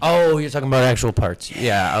talking. Oh, you're talking about actual parts.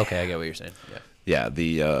 Yeah. Okay, I get what you're saying. Yeah. Yeah,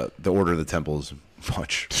 the Order of the Temple is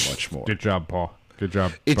much more. Good job, Paul. Good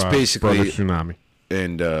job. It's basically- Brother Tsunami.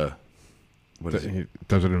 And what is it?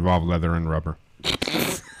 Does it involve leather and rubber?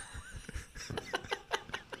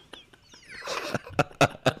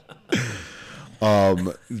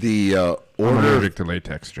 The I'm Order. allergic to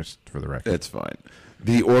latex, just for the record. It's fine.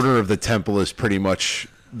 The Order of the Temple is pretty much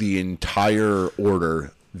the entire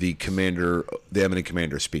order. The commander, the eminent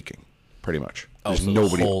commander, speaking. Pretty much. There's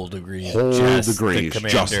nobody. Whole degree. Whole just degree the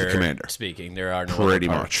is just the commander. speaking. There are no Pretty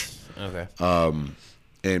other much. parts. Okay.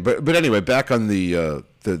 And but anyway, back on the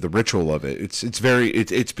ritual of it.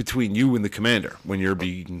 It's between you and the commander when you're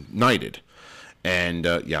being knighted. And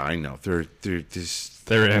yeah, I know They're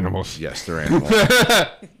animals. Yes, they're animals.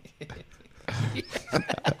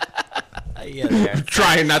 Yeah, they are.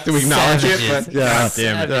 Trying not to acknowledge it, Savages. but Yeah,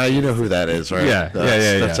 damn it. you know who that is, right? Yeah,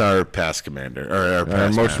 That's our past commander, or our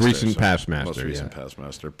past most master, recent past master, Most recent yeah. past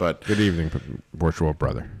master. But Good evening, virtual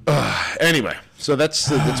brother. anyway, so that's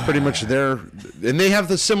pretty much their, and they have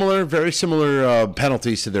very similar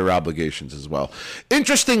penalties to their obligations as well.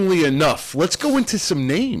 Interestingly enough, let's go into some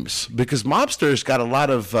names because mobsters got a lot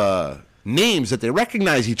of names that they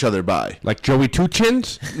recognize each other by. Like Joey Two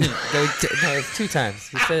Chins? No, it's 2 times.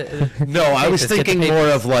 You said, No, I was Let's get the thinking papers. more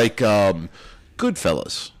of like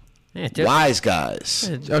Goodfellas. Wise Guys.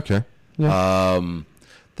 Okay. They don't.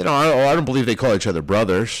 I don't believe they call each other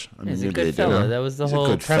brothers. I mean, He's a maybe good they do. fella. That was the He's a whole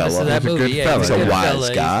good premise fella. of that He's a movie. good Yeah, fella. he's He's a good wise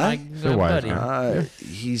fella. guy. He's a my wise buddy. guy.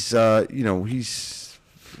 He's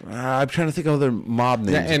I'm trying to think of other mob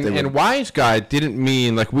names. Yeah, and wise guy didn't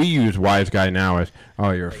mean like we use wise guy now as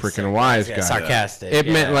you're a freaking wise guy. Sarcastic. It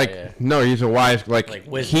meant like no, he's a wise like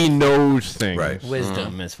he knows things. Right.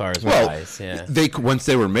 Wisdom as far as wise. Yeah. They once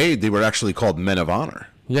they were made, they were actually called men of honor.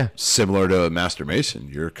 Yeah. Similar to a Master Mason,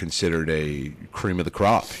 you're considered a cream of the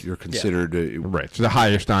crop. You're considered right. It's the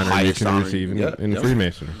highest honor you can receive in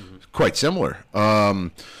Freemasonry. Quite similar.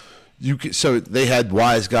 So they had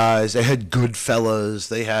wise guys, they had good fellas,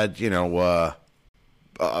 they had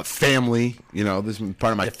family. This is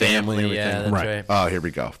part of my family. Yeah, that's right. Oh, here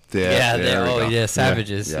we go.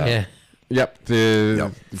 Savages. Yeah. Yep,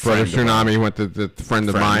 the brother Tsunami went to the friend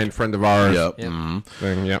of mine, friend of ours. Yep.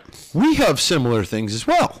 Thing, yep. We have similar things as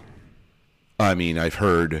well. I mean, I've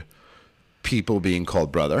heard people being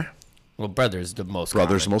called brother. Well, brother's the most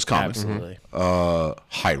common. Absolutely.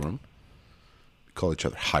 Hiram. We call each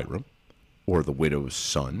other Hiram. Or the widow's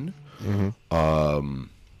son.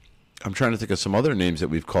 I'm trying to think of some other names that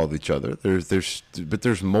we've called each other.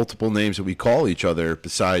 There's multiple names that we call each other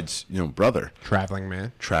besides brother. Traveling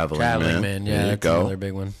man. Traveling man. Yeah, that's another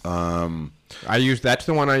big one. That's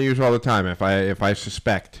the one I use all the time. If I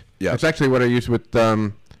suspect. Yeah. It's actually what I use with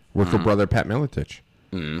the brother Pat Militich.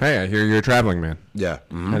 Hey, I hear you're a traveling man. Yeah.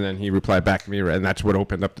 And then he replied back to me, and that's what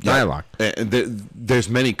opened up the dialogue. And there's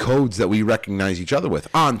many codes that we recognize each other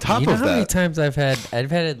with. On top of that, how many times I've had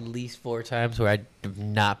at least 4 times where I have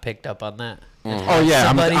not picked up on that. Oh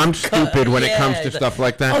yeah, I'm stupid when it comes to stuff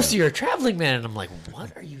like that. Oh, so you're a traveling man, and I'm like,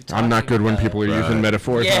 what are you talking about? I'm not good when people are using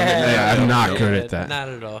metaphors. I'm not good at that. Not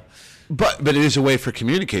at all. But it is a way for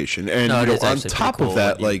communication, and on top of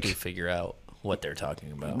that, like you figure out what they're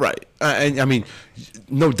talking about. Right. And I mean,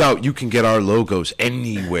 no doubt you can get our logos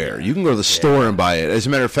anywhere. You can go to the store and buy it. As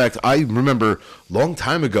a matter of fact, I remember a long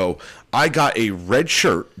time ago, I got a red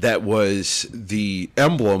shirt that was the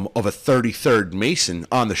emblem of a 33rd Mason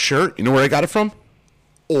on the shirt. You know where I got it from?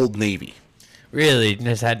 Old Navy. Really?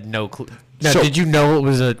 Just had no clue. Now, did you know it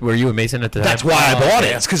was were you a Mason at the time? That's why I bought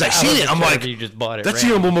it. It's because I seen it. I'm like, you just bought it. That's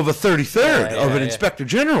the emblem of a 33rd of an Inspector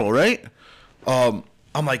General, right? I'm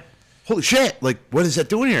like, holy shit, like, what is that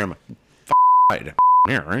doing here? I'm like,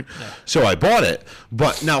 here, right? Yeah. So I bought it.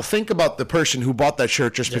 But now think about the person who bought that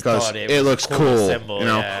shirt just because it looks cool. Symbol,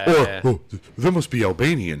 that must be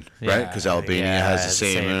Albanian, right? Because Albania has the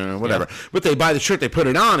same whatever. Yeah. But they buy the shirt, they put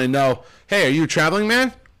it on, and know, hey, are you a traveling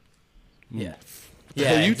man? Yeah. What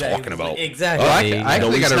are you talking about? Exactly. I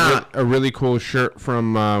actually got a really cool shirt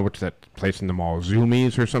from, what's that place in the mall?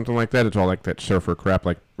 Zoomies or something like that. It's all like that surfer crap,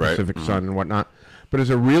 like Pacific Sun and whatnot. But it's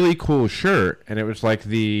a really cool shirt, and it was like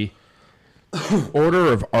the Order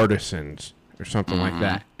of Artisans or something like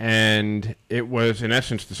that. And it was, in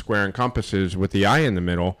essence, the square and compasses with the eye in the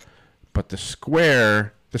middle, but the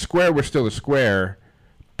square was still the square,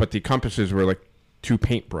 but the compasses were like 2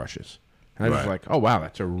 paintbrushes. And I was like, oh, wow,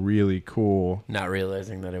 that's a really cool... Not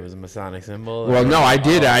realizing that it was a Masonic symbol? Well, no, I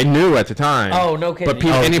did. I knew at the time. Oh, no kidding. But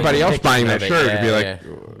anybody else buying that shirt would be like,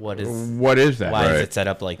 what is that? Why is it set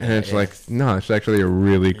up like that? And it's like, no, it's actually a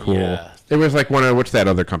really cool... Yeah. It was like one of... What's that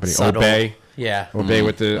other company? Subtle. Obey? Yeah. Obey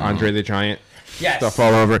with the Andre the Giant stuff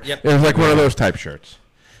all over it. Yep. It was like one of those type shirts.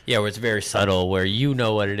 Yeah, where it's very subtle, where you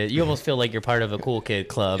know what it is. You almost feel like you're part of a cool kid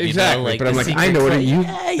club. Exactly, but I'm like, I know what it is.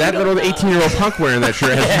 That little 18-year-old punk wearing that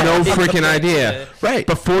shirt has no freaking idea. Right.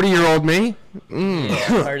 But 40-year-old me?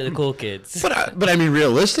 Part of the cool kids. But I mean,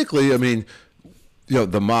 realistically, I mean,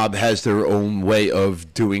 the mob has their own way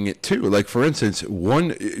of doing it too. Like, for instance,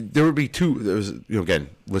 there would be 2. There was, again,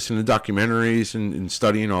 listening to documentaries and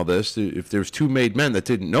studying all this. If there's 2 made men that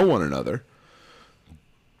didn't know one another,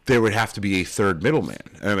 there would have to be a third middleman.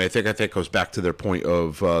 I mean, I think that goes back to their point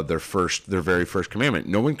of their very first commandment.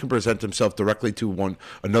 No one can present himself directly to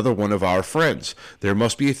another one of our friends. There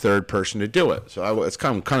must be a third person to do it. So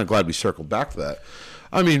I'm kind of glad we circled back to that.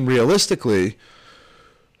 I mean, realistically,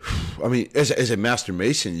 as a Master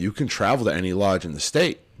Mason, you can travel to any lodge in the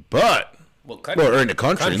state, or in the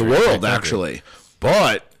country, in the world, actually.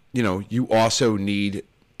 But you also need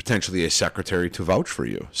potentially a secretary to vouch for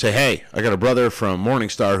you. Say, hey, I got a brother from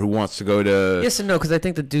Morningstar who wants to go to... Yes and no, because I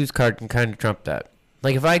think the dues card can kind of trump that.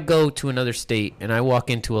 Like, if I go to another state and I walk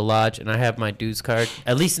into a lodge and I have my dues card,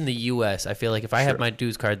 at least in the U.S., I feel like if I have my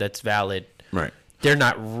dues card that's valid, right, they're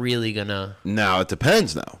not really gonna. Now it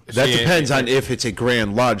depends. Now that See, depends on if it's a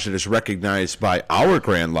Grand Lodge that is recognized by our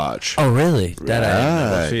Grand Lodge. Oh, really? That I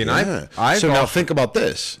didn't know. See, and I've so now also- think about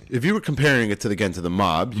this: if you were comparing it to the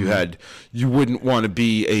mob, you wouldn't want to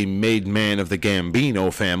be a made man of the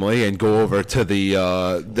Gambino family and go over to the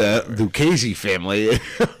Lucchese family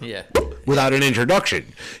Yeah. without an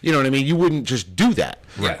introduction. You know what I mean? You wouldn't just do that.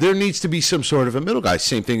 Right. There needs to be some sort of a middle guy.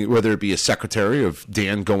 Same thing, whether it be a secretary of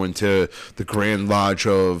Dan going to the Grand Lodge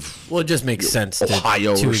of Well, it just makes sense to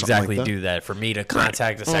Ohio or something exactly like that. do that. For me to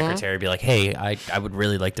contact the secretary, be like, "Hey, I would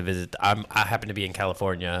really like to visit. I happen to be in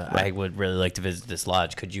California. I would really like to visit this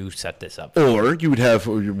lodge. Could you set this up?" Or you would have,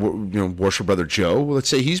 Worship Brother Joe. Let's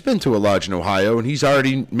say he's been to a lodge in Ohio and he's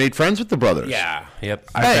already made friends with the brothers. Yeah. Yep.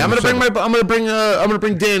 Hey, I'm gonna bring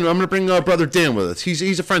Brother Dan with us.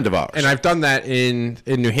 He's a friend of ours. And I've done that in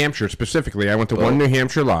New Hampshire specifically. I went to one New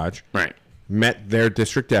Hampshire lodge. Right. Met their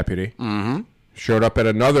district deputy. Mm-hmm. Showed up at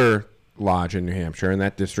another lodge in New Hampshire, and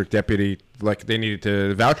that district deputy, like, they needed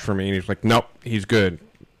to vouch for me, and he's like, "Nope, he's good.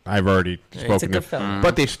 I've already spoken to him." fella.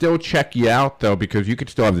 But they still check you out, though, because you could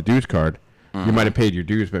still have the dues card. You might have paid your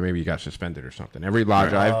dues, but maybe you got suspended or something. Every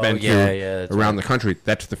lodge I've been to around the country,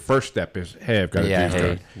 that's the first step is, hey, I've got a dues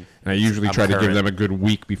card. And I usually try to give them a good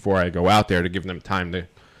week before I go out there to give them time to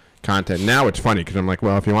contact. Now it's funny because I'm like,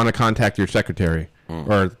 well, if you want to contact your secretary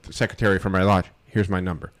or the secretary from my lodge, here's my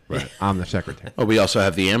number. Right. I'm the secretary. Oh, we also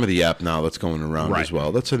have the Amity app now that's going around as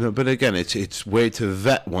well. But again, it's way to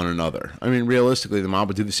vet one another. I mean, realistically, the mob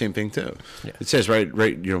would do the same thing too. Yeah. It says right,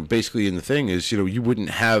 basically in the thing is, you wouldn't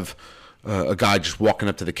have a guy just walking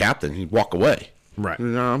up to the captain. He'd walk away. Right.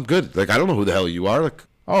 I'm good. Like, I don't know who the hell you are. Like,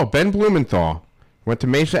 oh, Ben Blumenthal went to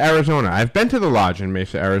Mesa, Arizona. I've been to the lodge in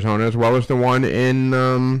Mesa, Arizona, as well as the one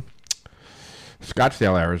in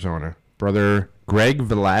Scottsdale, Arizona. Brother Greg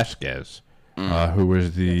Velasquez, who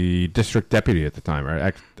was the district deputy at the time.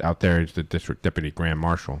 Right? Out there, he's the district deputy grand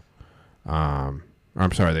marshal. I'm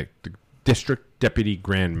sorry, the district deputy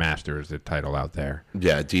grand master is the title out there.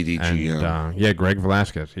 Yeah, DDG. And, Greg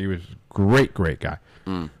Velasquez. He was great guy.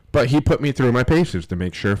 But he put me through my paces to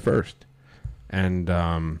make sure first. And,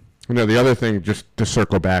 the other thing, just to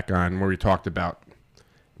circle back on where we talked about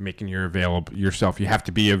making yourself, you have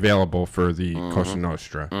to be available for the Cosa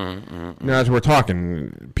Nostra. Now, as we're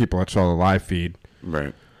talking, people that saw the live feed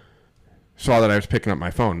saw that I was picking up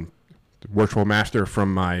my phone. The worshipful master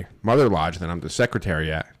from my mother lodge that I'm the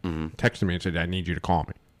secretary at texted me and said, "I need you to call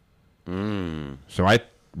me." So I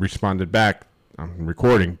responded back, I'm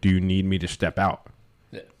recording, "Do you need me to step out?"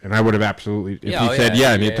 And I would have absolutely, if he said,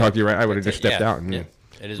 I need to talk to you, I would have just stepped out and, it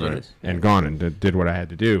is what it is. And gone and did what I had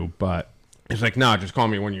to do. But it's like, no, just call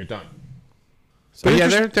me when you're done. So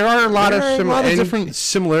but there are a lot of different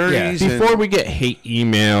similarities. Before we get hate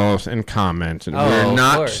emails and comments, and we're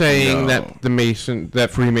not saying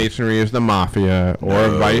that Freemasonry is the Mafia or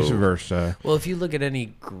vice versa. Well, if you look at any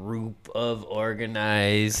group of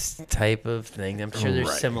organized type of thing, I'm sure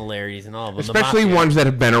there's similarities in all of them. Especially ones that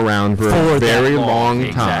have been around for a very long time.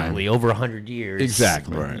 Exactly, over 100 years.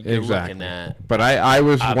 Exactly. You're looking at but I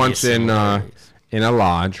was once in a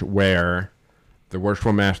lodge where the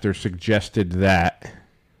worshipful master suggested that,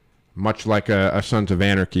 much like a Sons of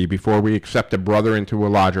Anarchy, before we accept a brother into a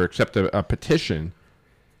lodge or accept a petition,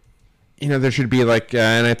 there should be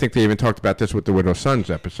and I think they even talked about this with the Widow Sons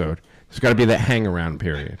episode, there's got to be that hang-around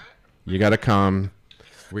period. You got to come.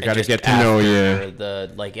 We got to get to know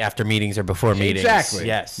you. After meetings or before meetings. Exactly.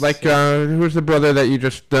 Yes. Who was the brother that you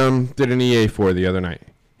just did an EA for the other night?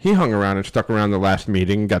 He hung around and stuck around the last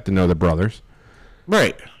meeting, got to know the brothers.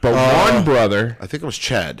 Right. But one brother, I think it was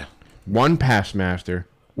Chad, one past master,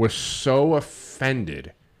 was so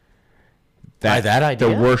offended that, idea?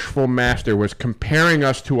 The worshipful master was comparing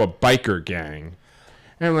us to a biker gang.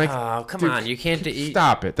 And I'm like, oh, come on, you can't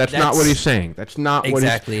stop it. That's not what he's saying. That's not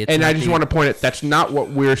exactly, what he's saying. And I just want to point out, that's not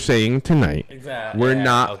what we're saying tonight. Exactly. We're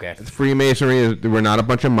not, Freemasonry, we're not a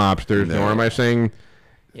bunch of mobsters, nor am I saying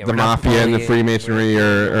the Mafia and the Freemasonry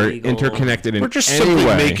are interconnected in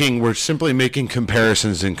We're simply making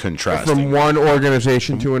comparisons and contrasts. From one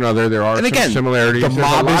organization to another, there are some similarities. The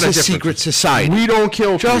mob is a secret society. We don't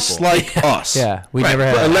kill people. Just like us. Yeah, we never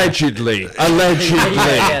have. Allegedly.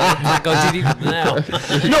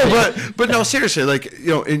 But no, seriously,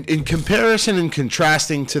 in comparison and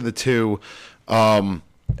contrasting to the two,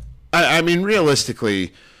 I mean,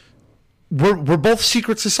 realistically, we're both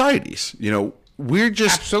secret societies, We're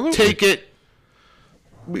just take it.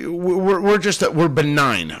 We're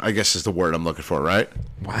benign, I guess is the word I'm looking for, right?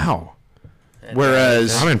 Wow.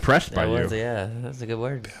 Whereas I'm impressed by you. Yeah, that's a good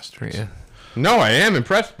word. Yeah. No, I am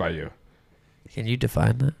impressed by you. Can you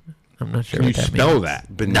define that? I'm not sure. Can what you that spell means.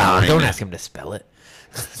 that? Benign. No, don't ask him to spell it.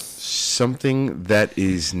 Something that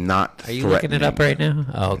is not. Are you looking it up right now?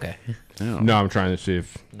 Oh, okay. No, I'm trying to see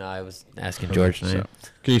if. No, I was asking George tonight.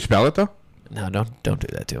 Can you spell it though? No, don't do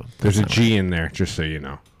that to him. There's a G in there, just so you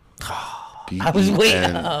know. I was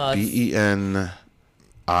waiting.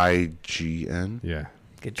 BENIGN. Yeah.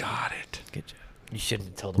 Good job. Got it. Good job. You shouldn't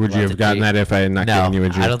have told him. Would you have gotten that if I had not given you a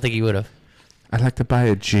G? I don't think you would have. I'd like to buy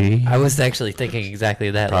a G. I was actually thinking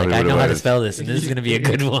exactly that. Probably like, I know how to would've. spell this, and this is going to be a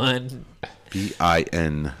good one.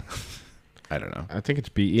 BIN. I don't know. I think it's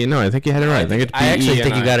BE. No, I think you had it right. I think it's BE. I actually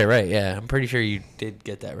think you got it right. Yeah, I'm pretty sure you did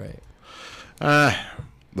get that right.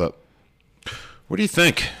 Look, what do you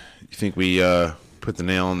think? You think we put the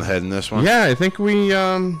nail on the head in this one? Yeah, I think we.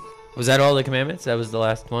 Was that all the commandments? That was the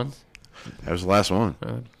last ones? That was the last one.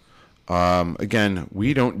 Again,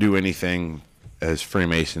 we don't do anything as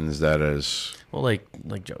Freemasons that is. Well,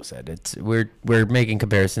 like Joe said, it's we're making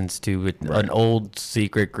comparisons to an old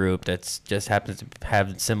secret group that's just happens to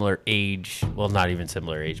have similar age. Well, not even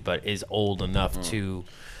similar age, but is old enough to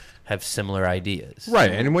have similar ideas.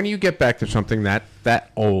 Right, and when you get back to something that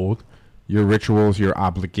old, your rituals, your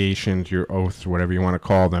obligations, your oaths, whatever you want to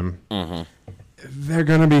call them, they're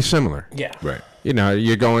going to be similar. Yeah. Right. You know,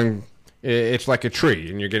 you're going. It's like a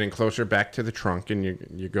tree, and you're getting closer back to the trunk, and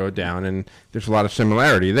you go down, and there's a lot of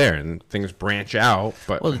similarity there, and things branch out.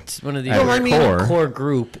 But well, it's one of the core, core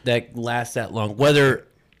group that lasts that long. Whether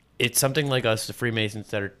it's something like us, the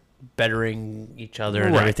Freemasons, that are bettering each other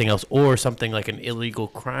and everything else, or something like an illegal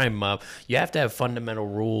crime mob, you have to have fundamental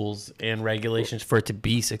rules and regulations for it to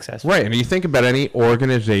be successful. Right, and you think about any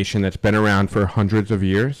organization that's been around for hundreds of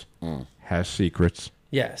years, has secrets.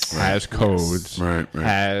 Yes. Has codes. Right.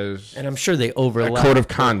 Has. And I'm sure they overlap. A code of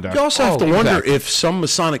conduct. You also have to wonder if some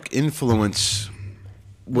Masonic influence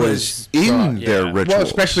was in their rituals. Well,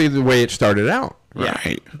 especially the way it started out.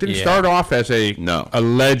 Right. It didn't start off as a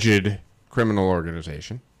alleged criminal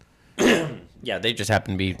organization. Yeah, they just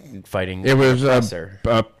happened to be fighting. It was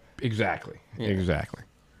exactly.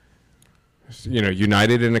 You know,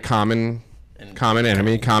 united in a common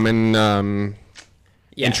enemy, common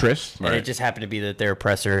interest. And it just happened to be that their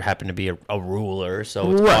oppressor happened to be a ruler,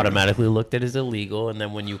 so it's automatically looked at as illegal. And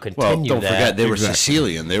then when you continue don't forget, they were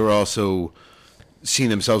Sicilian. They were also seeing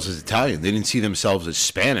themselves as Italian. They didn't see themselves as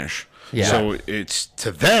Spanish. Yeah. So it's,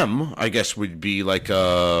 to them, I guess, would be like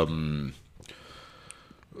an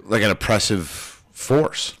oppressive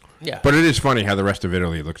force. Yeah. But it is funny how the rest of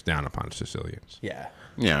Italy looks down upon Sicilians. Yeah.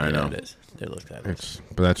 Yeah, I know. It is. They looked at it.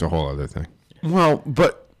 But that's a whole other thing. Well,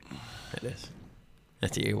 but It is.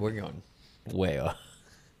 We're going way off.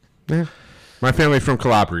 Yeah. My family's from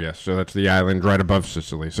Calabria, so that's the island right above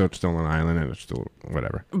Sicily. So it's still an island, and it's still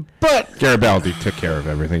whatever. But Garibaldi took care of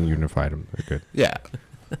everything, unified them. They're good. yeah,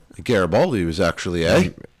 Garibaldi was actually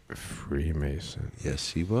a Freemason.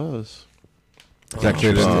 Yes, he was. It's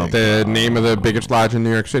actually the name of the biggest lodge in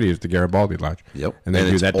New York City is the Garibaldi Lodge. Yep, and they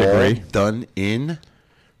do it's that all degree done in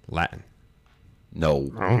Latin.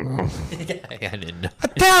 No. I don't know. I didn't know.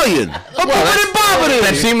 Italian.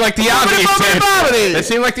 That seemed like the obvious answer. That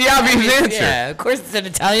seemed like the obvious answer. Yeah, of course it's an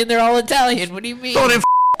Italian. They're all Italian. What do you mean?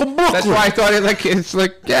 That's why I thought it's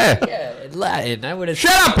like, Yeah, in Latin. I would have.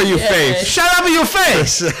 Shut up in your face. Shut up in your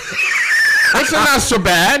face. It's not so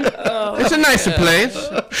bad. It's a nicer place.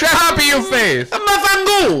 Shut up in your face.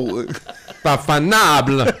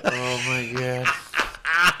 Bafanable. Oh my god.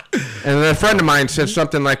 And a friend of mine said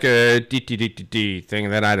something like a D thing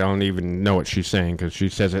that I don't even know what she's saying because she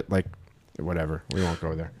says it like whatever. We won't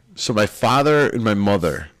go there. So my father and my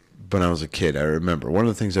mother, when I was a kid, I remember one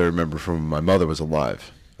of the things I remember from when my mother was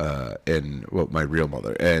alive, my real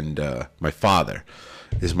mother, and my father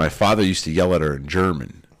used to yell at her in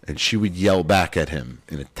German, and she would yell back at him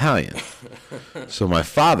in Italian. So my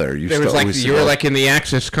father used to always you were like in the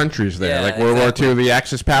Axis countries there, like World War II, the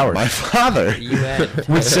Axis powers. My father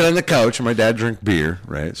would sit on the couch, and my dad drink beer,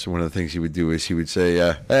 right? So one of the things he would do is he would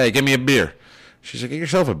say, "Hey, give me a beer." She's like, "Get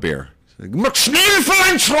yourself a beer." Like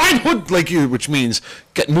you, which means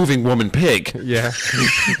get moving, woman, pig. Yeah.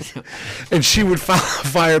 And she would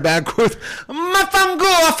fire back with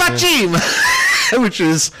which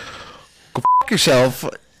is go f yourself,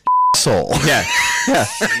 asshole. Yeah.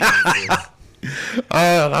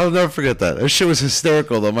 I'll never forget that. That shit was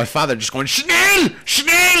hysterical, though. My father just going, Schnell!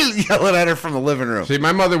 Schnell! Yelling at her from the living room. See,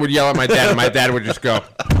 my mother would yell at my dad, and my dad would just go.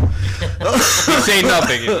 He'd say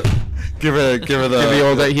nothing. Give her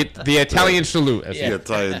the Italian salute. The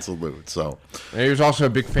Italian salute. So and he was also a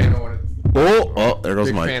big fan of there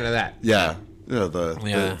goes Mike. Big fan of that. Yeah. The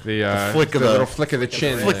little flick of the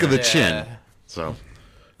chin. Flick of the chin. So,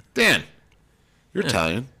 Dan, you're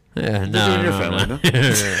Italian. Yeah, You're your family, no?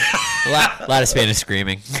 A lot of Spanish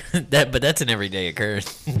screaming. But that's an everyday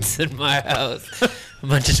occurrence in my house. A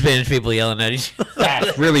bunch of Spanish people yelling at each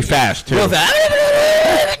other. Really fast, too. Real fast.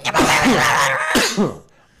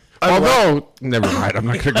 Although, never mind. I'm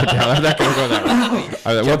not going to go down. I'm not going to go that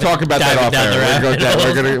way. We'll talk about that off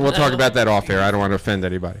air. We'll talk about that off air. I don't want to offend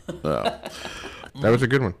anybody. That was a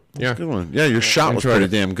good one. Yeah. Good one. Yeah, your shot was pretty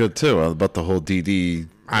damn good, too, about the whole DD.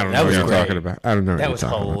 I don't know what you're talking about. I don't know what That you're was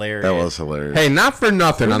talking about. hilarious. That was hilarious. Hey, not for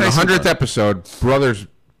nothing. On the 100th episode, brothers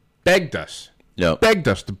begged us. Yep. Begged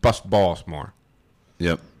us to bust balls more.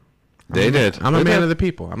 Yep. They did. I'm a man of the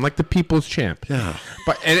people. I'm like the people's champ. Yeah.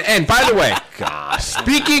 But and by the way,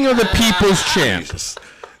 speaking of the people's champ.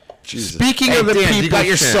 Jesus. Speaking of the people's champ. You got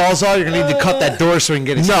your sawzall? You're going to need to cut that door so we can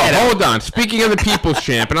get his head out. Hold on. Speaking of the people's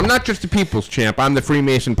champ, and I'm not just the people's champ, I'm the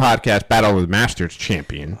Freemason Podcast Battle of the Masters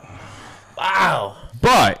champion. Wow.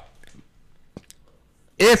 But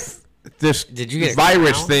if this Did you get a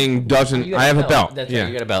virus crown? thing doesn't... I have a belt. That's yeah. right,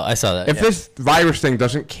 you got a belt. I saw that. If this virus thing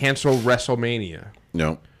doesn't cancel WrestleMania...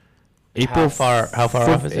 No. How far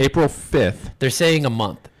off is it? April 5th. They're saying a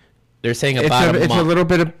month. They're saying about a month. It's a little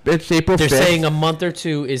bit of... It's April 5th. They're saying a month or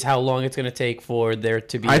two is how long it's going to take for there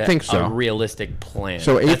to be a realistic plan.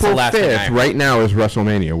 So That's April the last thing I 5th heard. right now is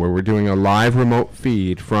WrestleMania, where we're doing a live remote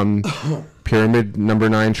feed from Pyramid Number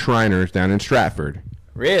 9 Shriners down in Stratford.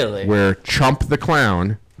 Really? Where Chump the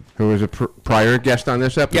Clown, who was a prior guest on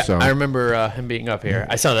this episode... Yeah, I remember him being up here.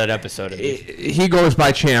 I saw that episode. He goes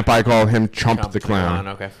by Champ. I call him Chump the Clown.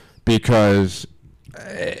 Okay. Because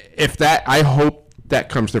if that... I hope that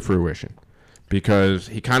comes to fruition. Because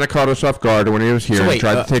he kind of caught us off guard when he was here and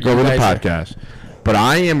tried to take over the podcast. But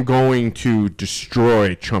I am going to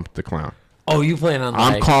destroy Chump the Clown. Oh, you plan on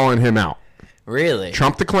I'm calling him out. Really?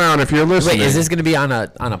 Chump the Clown, if you're listening. Wait, is this going to be on a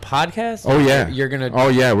podcast? Oh, yeah. You're going to... Oh,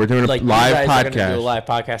 yeah, we're doing a live you guys podcast. are going to do a live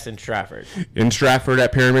podcast in Stratford. In Stratford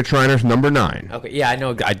at Pyramid Shriners number 9. Okay, yeah, I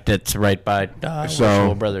know. That's right by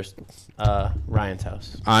Worshipful Brothers, Ryan's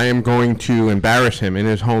house. I am going to embarrass him in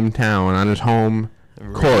his hometown on his home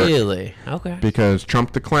court. Really? Okay. Because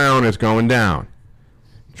Chump the Clown is going down.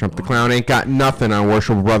 Trump the Clown ain't got nothing on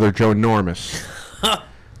Worshipful Brother Joe Normus.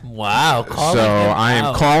 Wow. So I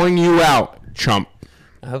am calling you out, Chump.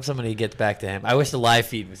 I hope somebody gets back to him. I wish the live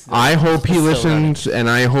feed was still, I hope he listens, and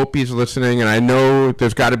I hope he's listening, and I know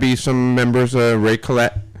there's got to be some members of Ray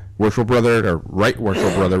Collette, Worshipful Brother, or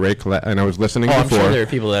Worshipful Brother Ray Collette, and I was listening before. I'm sure there are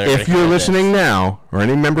people that are if you're listening now, or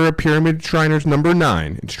any member of Pyramid Shriners number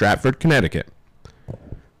 9 in Stratford, Connecticut,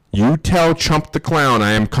 you tell Chump the Clown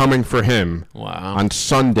I am coming for him on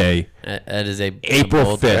Sunday, that is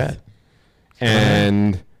April 5th.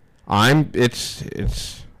 And I'm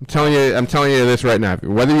telling you this right now.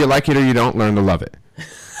 Whether you like it or you don't, learn to love it.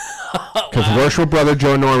 Because Worshipful Brother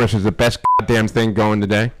Joe Normus is the best goddamn thing going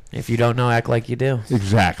today. If you don't know, act like you do.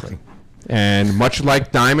 Exactly. And much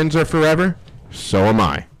like diamonds are forever, so am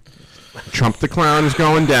I. Chump the Clown is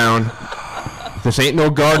going down. This ain't no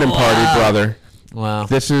garden party, brother. Wow.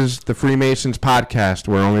 This is the Freemasons podcast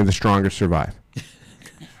where only the strongest survive.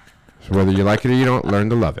 So whether you like it or you don't, learn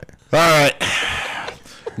to love it. All right.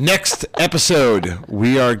 Next episode,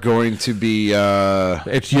 we are going to be.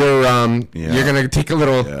 It's your. You're gonna take a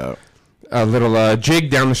little jig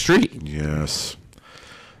down the street. Yes.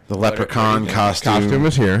 The leprechaun costume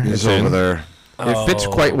is here. It's over there. It fits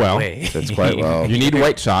quite well. Fits quite well. You need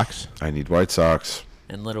white socks. I need white socks.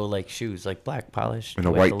 And little shoes, black polish. And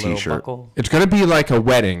a white T-shirt. It's gonna be like a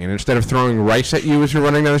wedding, and instead of throwing rice at you as you're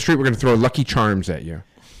running down the street, we're gonna throw Lucky Charms at you.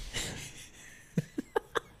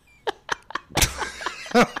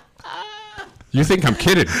 You think I'm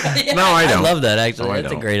kidding? Yeah, no, I don't. I love that, actually. No,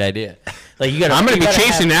 That's a great idea. I'm going to be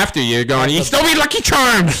chasing after you, going, you stole me Lucky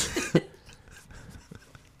Charms!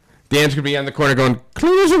 Dan's going to be on the corner going,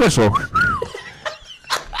 clean as a whistle.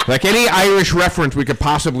 Like any Irish reference we could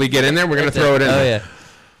possibly get in there, we're going to throw it in there. Oh,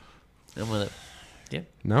 yeah. I'm with it. Yeah.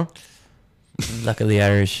 No? Luck of the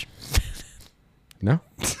Irish. No?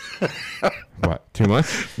 What? Too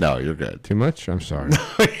much? No, you're good. Too much? I'm sorry.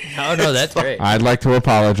 No, that's great. I'd like to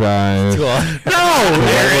apologize. To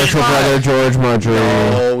Worshipful Brother George Mudgery.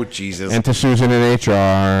 Oh, Jesus. And to Susan in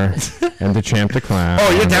HR. And to Champ the Clown.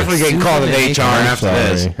 Oh, you're definitely getting called in HR after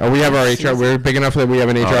this. Oh, we have our HR. We're big enough that we have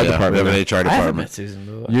an HR department. We have an HR department. I haven't met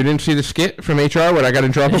Susan. You didn't see the skit from HR when I got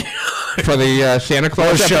in trouble for the Santa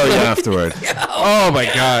Claus? I'll show you afterward. Oh, my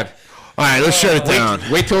God. All right, let's shut it down.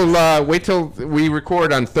 Wait till we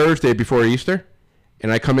record on Thursday before Easter,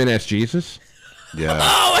 and I come in as Jesus. Yeah.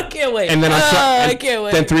 Oh, I can't wait. And then I can't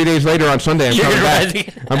wait. Then 3 days later on Sunday, I'm coming back.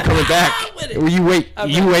 I'm coming back. You wait.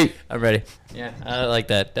 Wait. I'm ready. Yeah, I like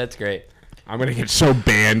that. That's great. I'm gonna get so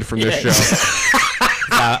banned from this show.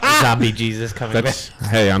 Zombie Jesus coming back.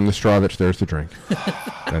 Hey, I'm the straw that stirs the drink.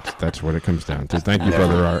 That's what it comes down to. Thank you,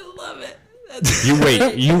 Brother Art. I love it. You wait.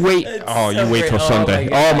 Oh, you wait till Sunday.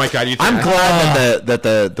 Oh my God! I'm glad that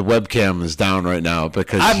the webcam is down right now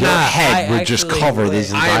because your head would just cover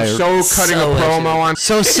this entire. I am so cutting a promo on.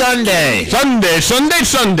 So Sunday.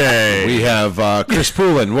 We have Chris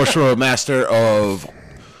Poulin, Worship Master of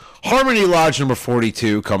Harmony Lodge number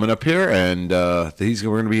 42 coming up here, and we're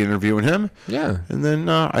going to be interviewing him. Yeah. And then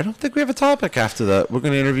I don't think we have a topic after that. We're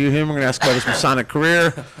going to interview him. We're going to ask about his Masonic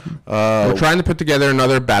career. We're trying to put together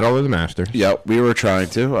another Battle of the Masters. Yeah, we were trying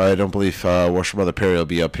to. I don't believe Worship Brother Perry will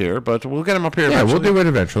be up here, but we'll get him up here eventually. We'll do it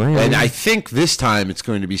eventually. And I think this time it's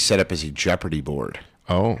going to be set up as a Jeopardy board.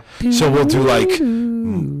 Oh. So we'll do like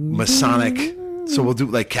Masonic. So we'll do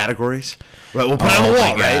like categories. Right, we'll put it on the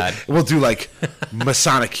wall, right? We'll do like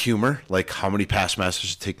Masonic humor, like how many past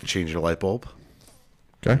masters it take to change your light bulb.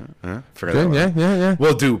 Okay. Forget that. Yeah.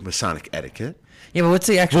 We'll do Masonic etiquette. Yeah, but what's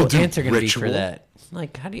the actual answer going to be for that?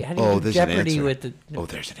 Like, how do you there's Jeopardy an answer. with the? Oh,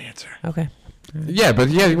 there's an answer. Okay. Yeah, but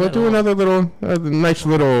we'll do another little, nice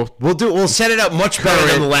little. We'll set it up much better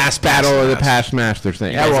than the last Battle of the Past Masters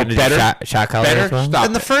thing. Better. Shot collar as well? Stop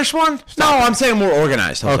than the first one? No, I'm saying more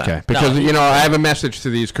organized. How's okay, that? because I have a message to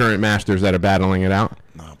these current masters that are battling it out.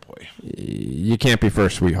 Oh boy, you can't be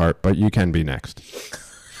first, sweetheart, but you can be next.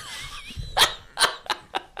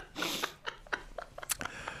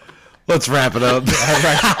 Let's wrap it up.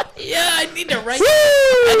 Yeah, I need to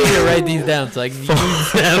write these down so I can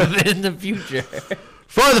use them in the future.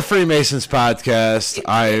 For the Freemasons podcast,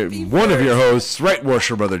 I'm one of your hosts, Right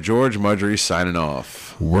Worship Brother George Mudry, signing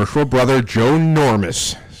off. Worship Brother Joe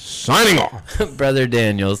Normus, signing off. Brother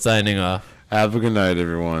Daniel, signing off. Have a good night,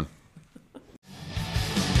 everyone.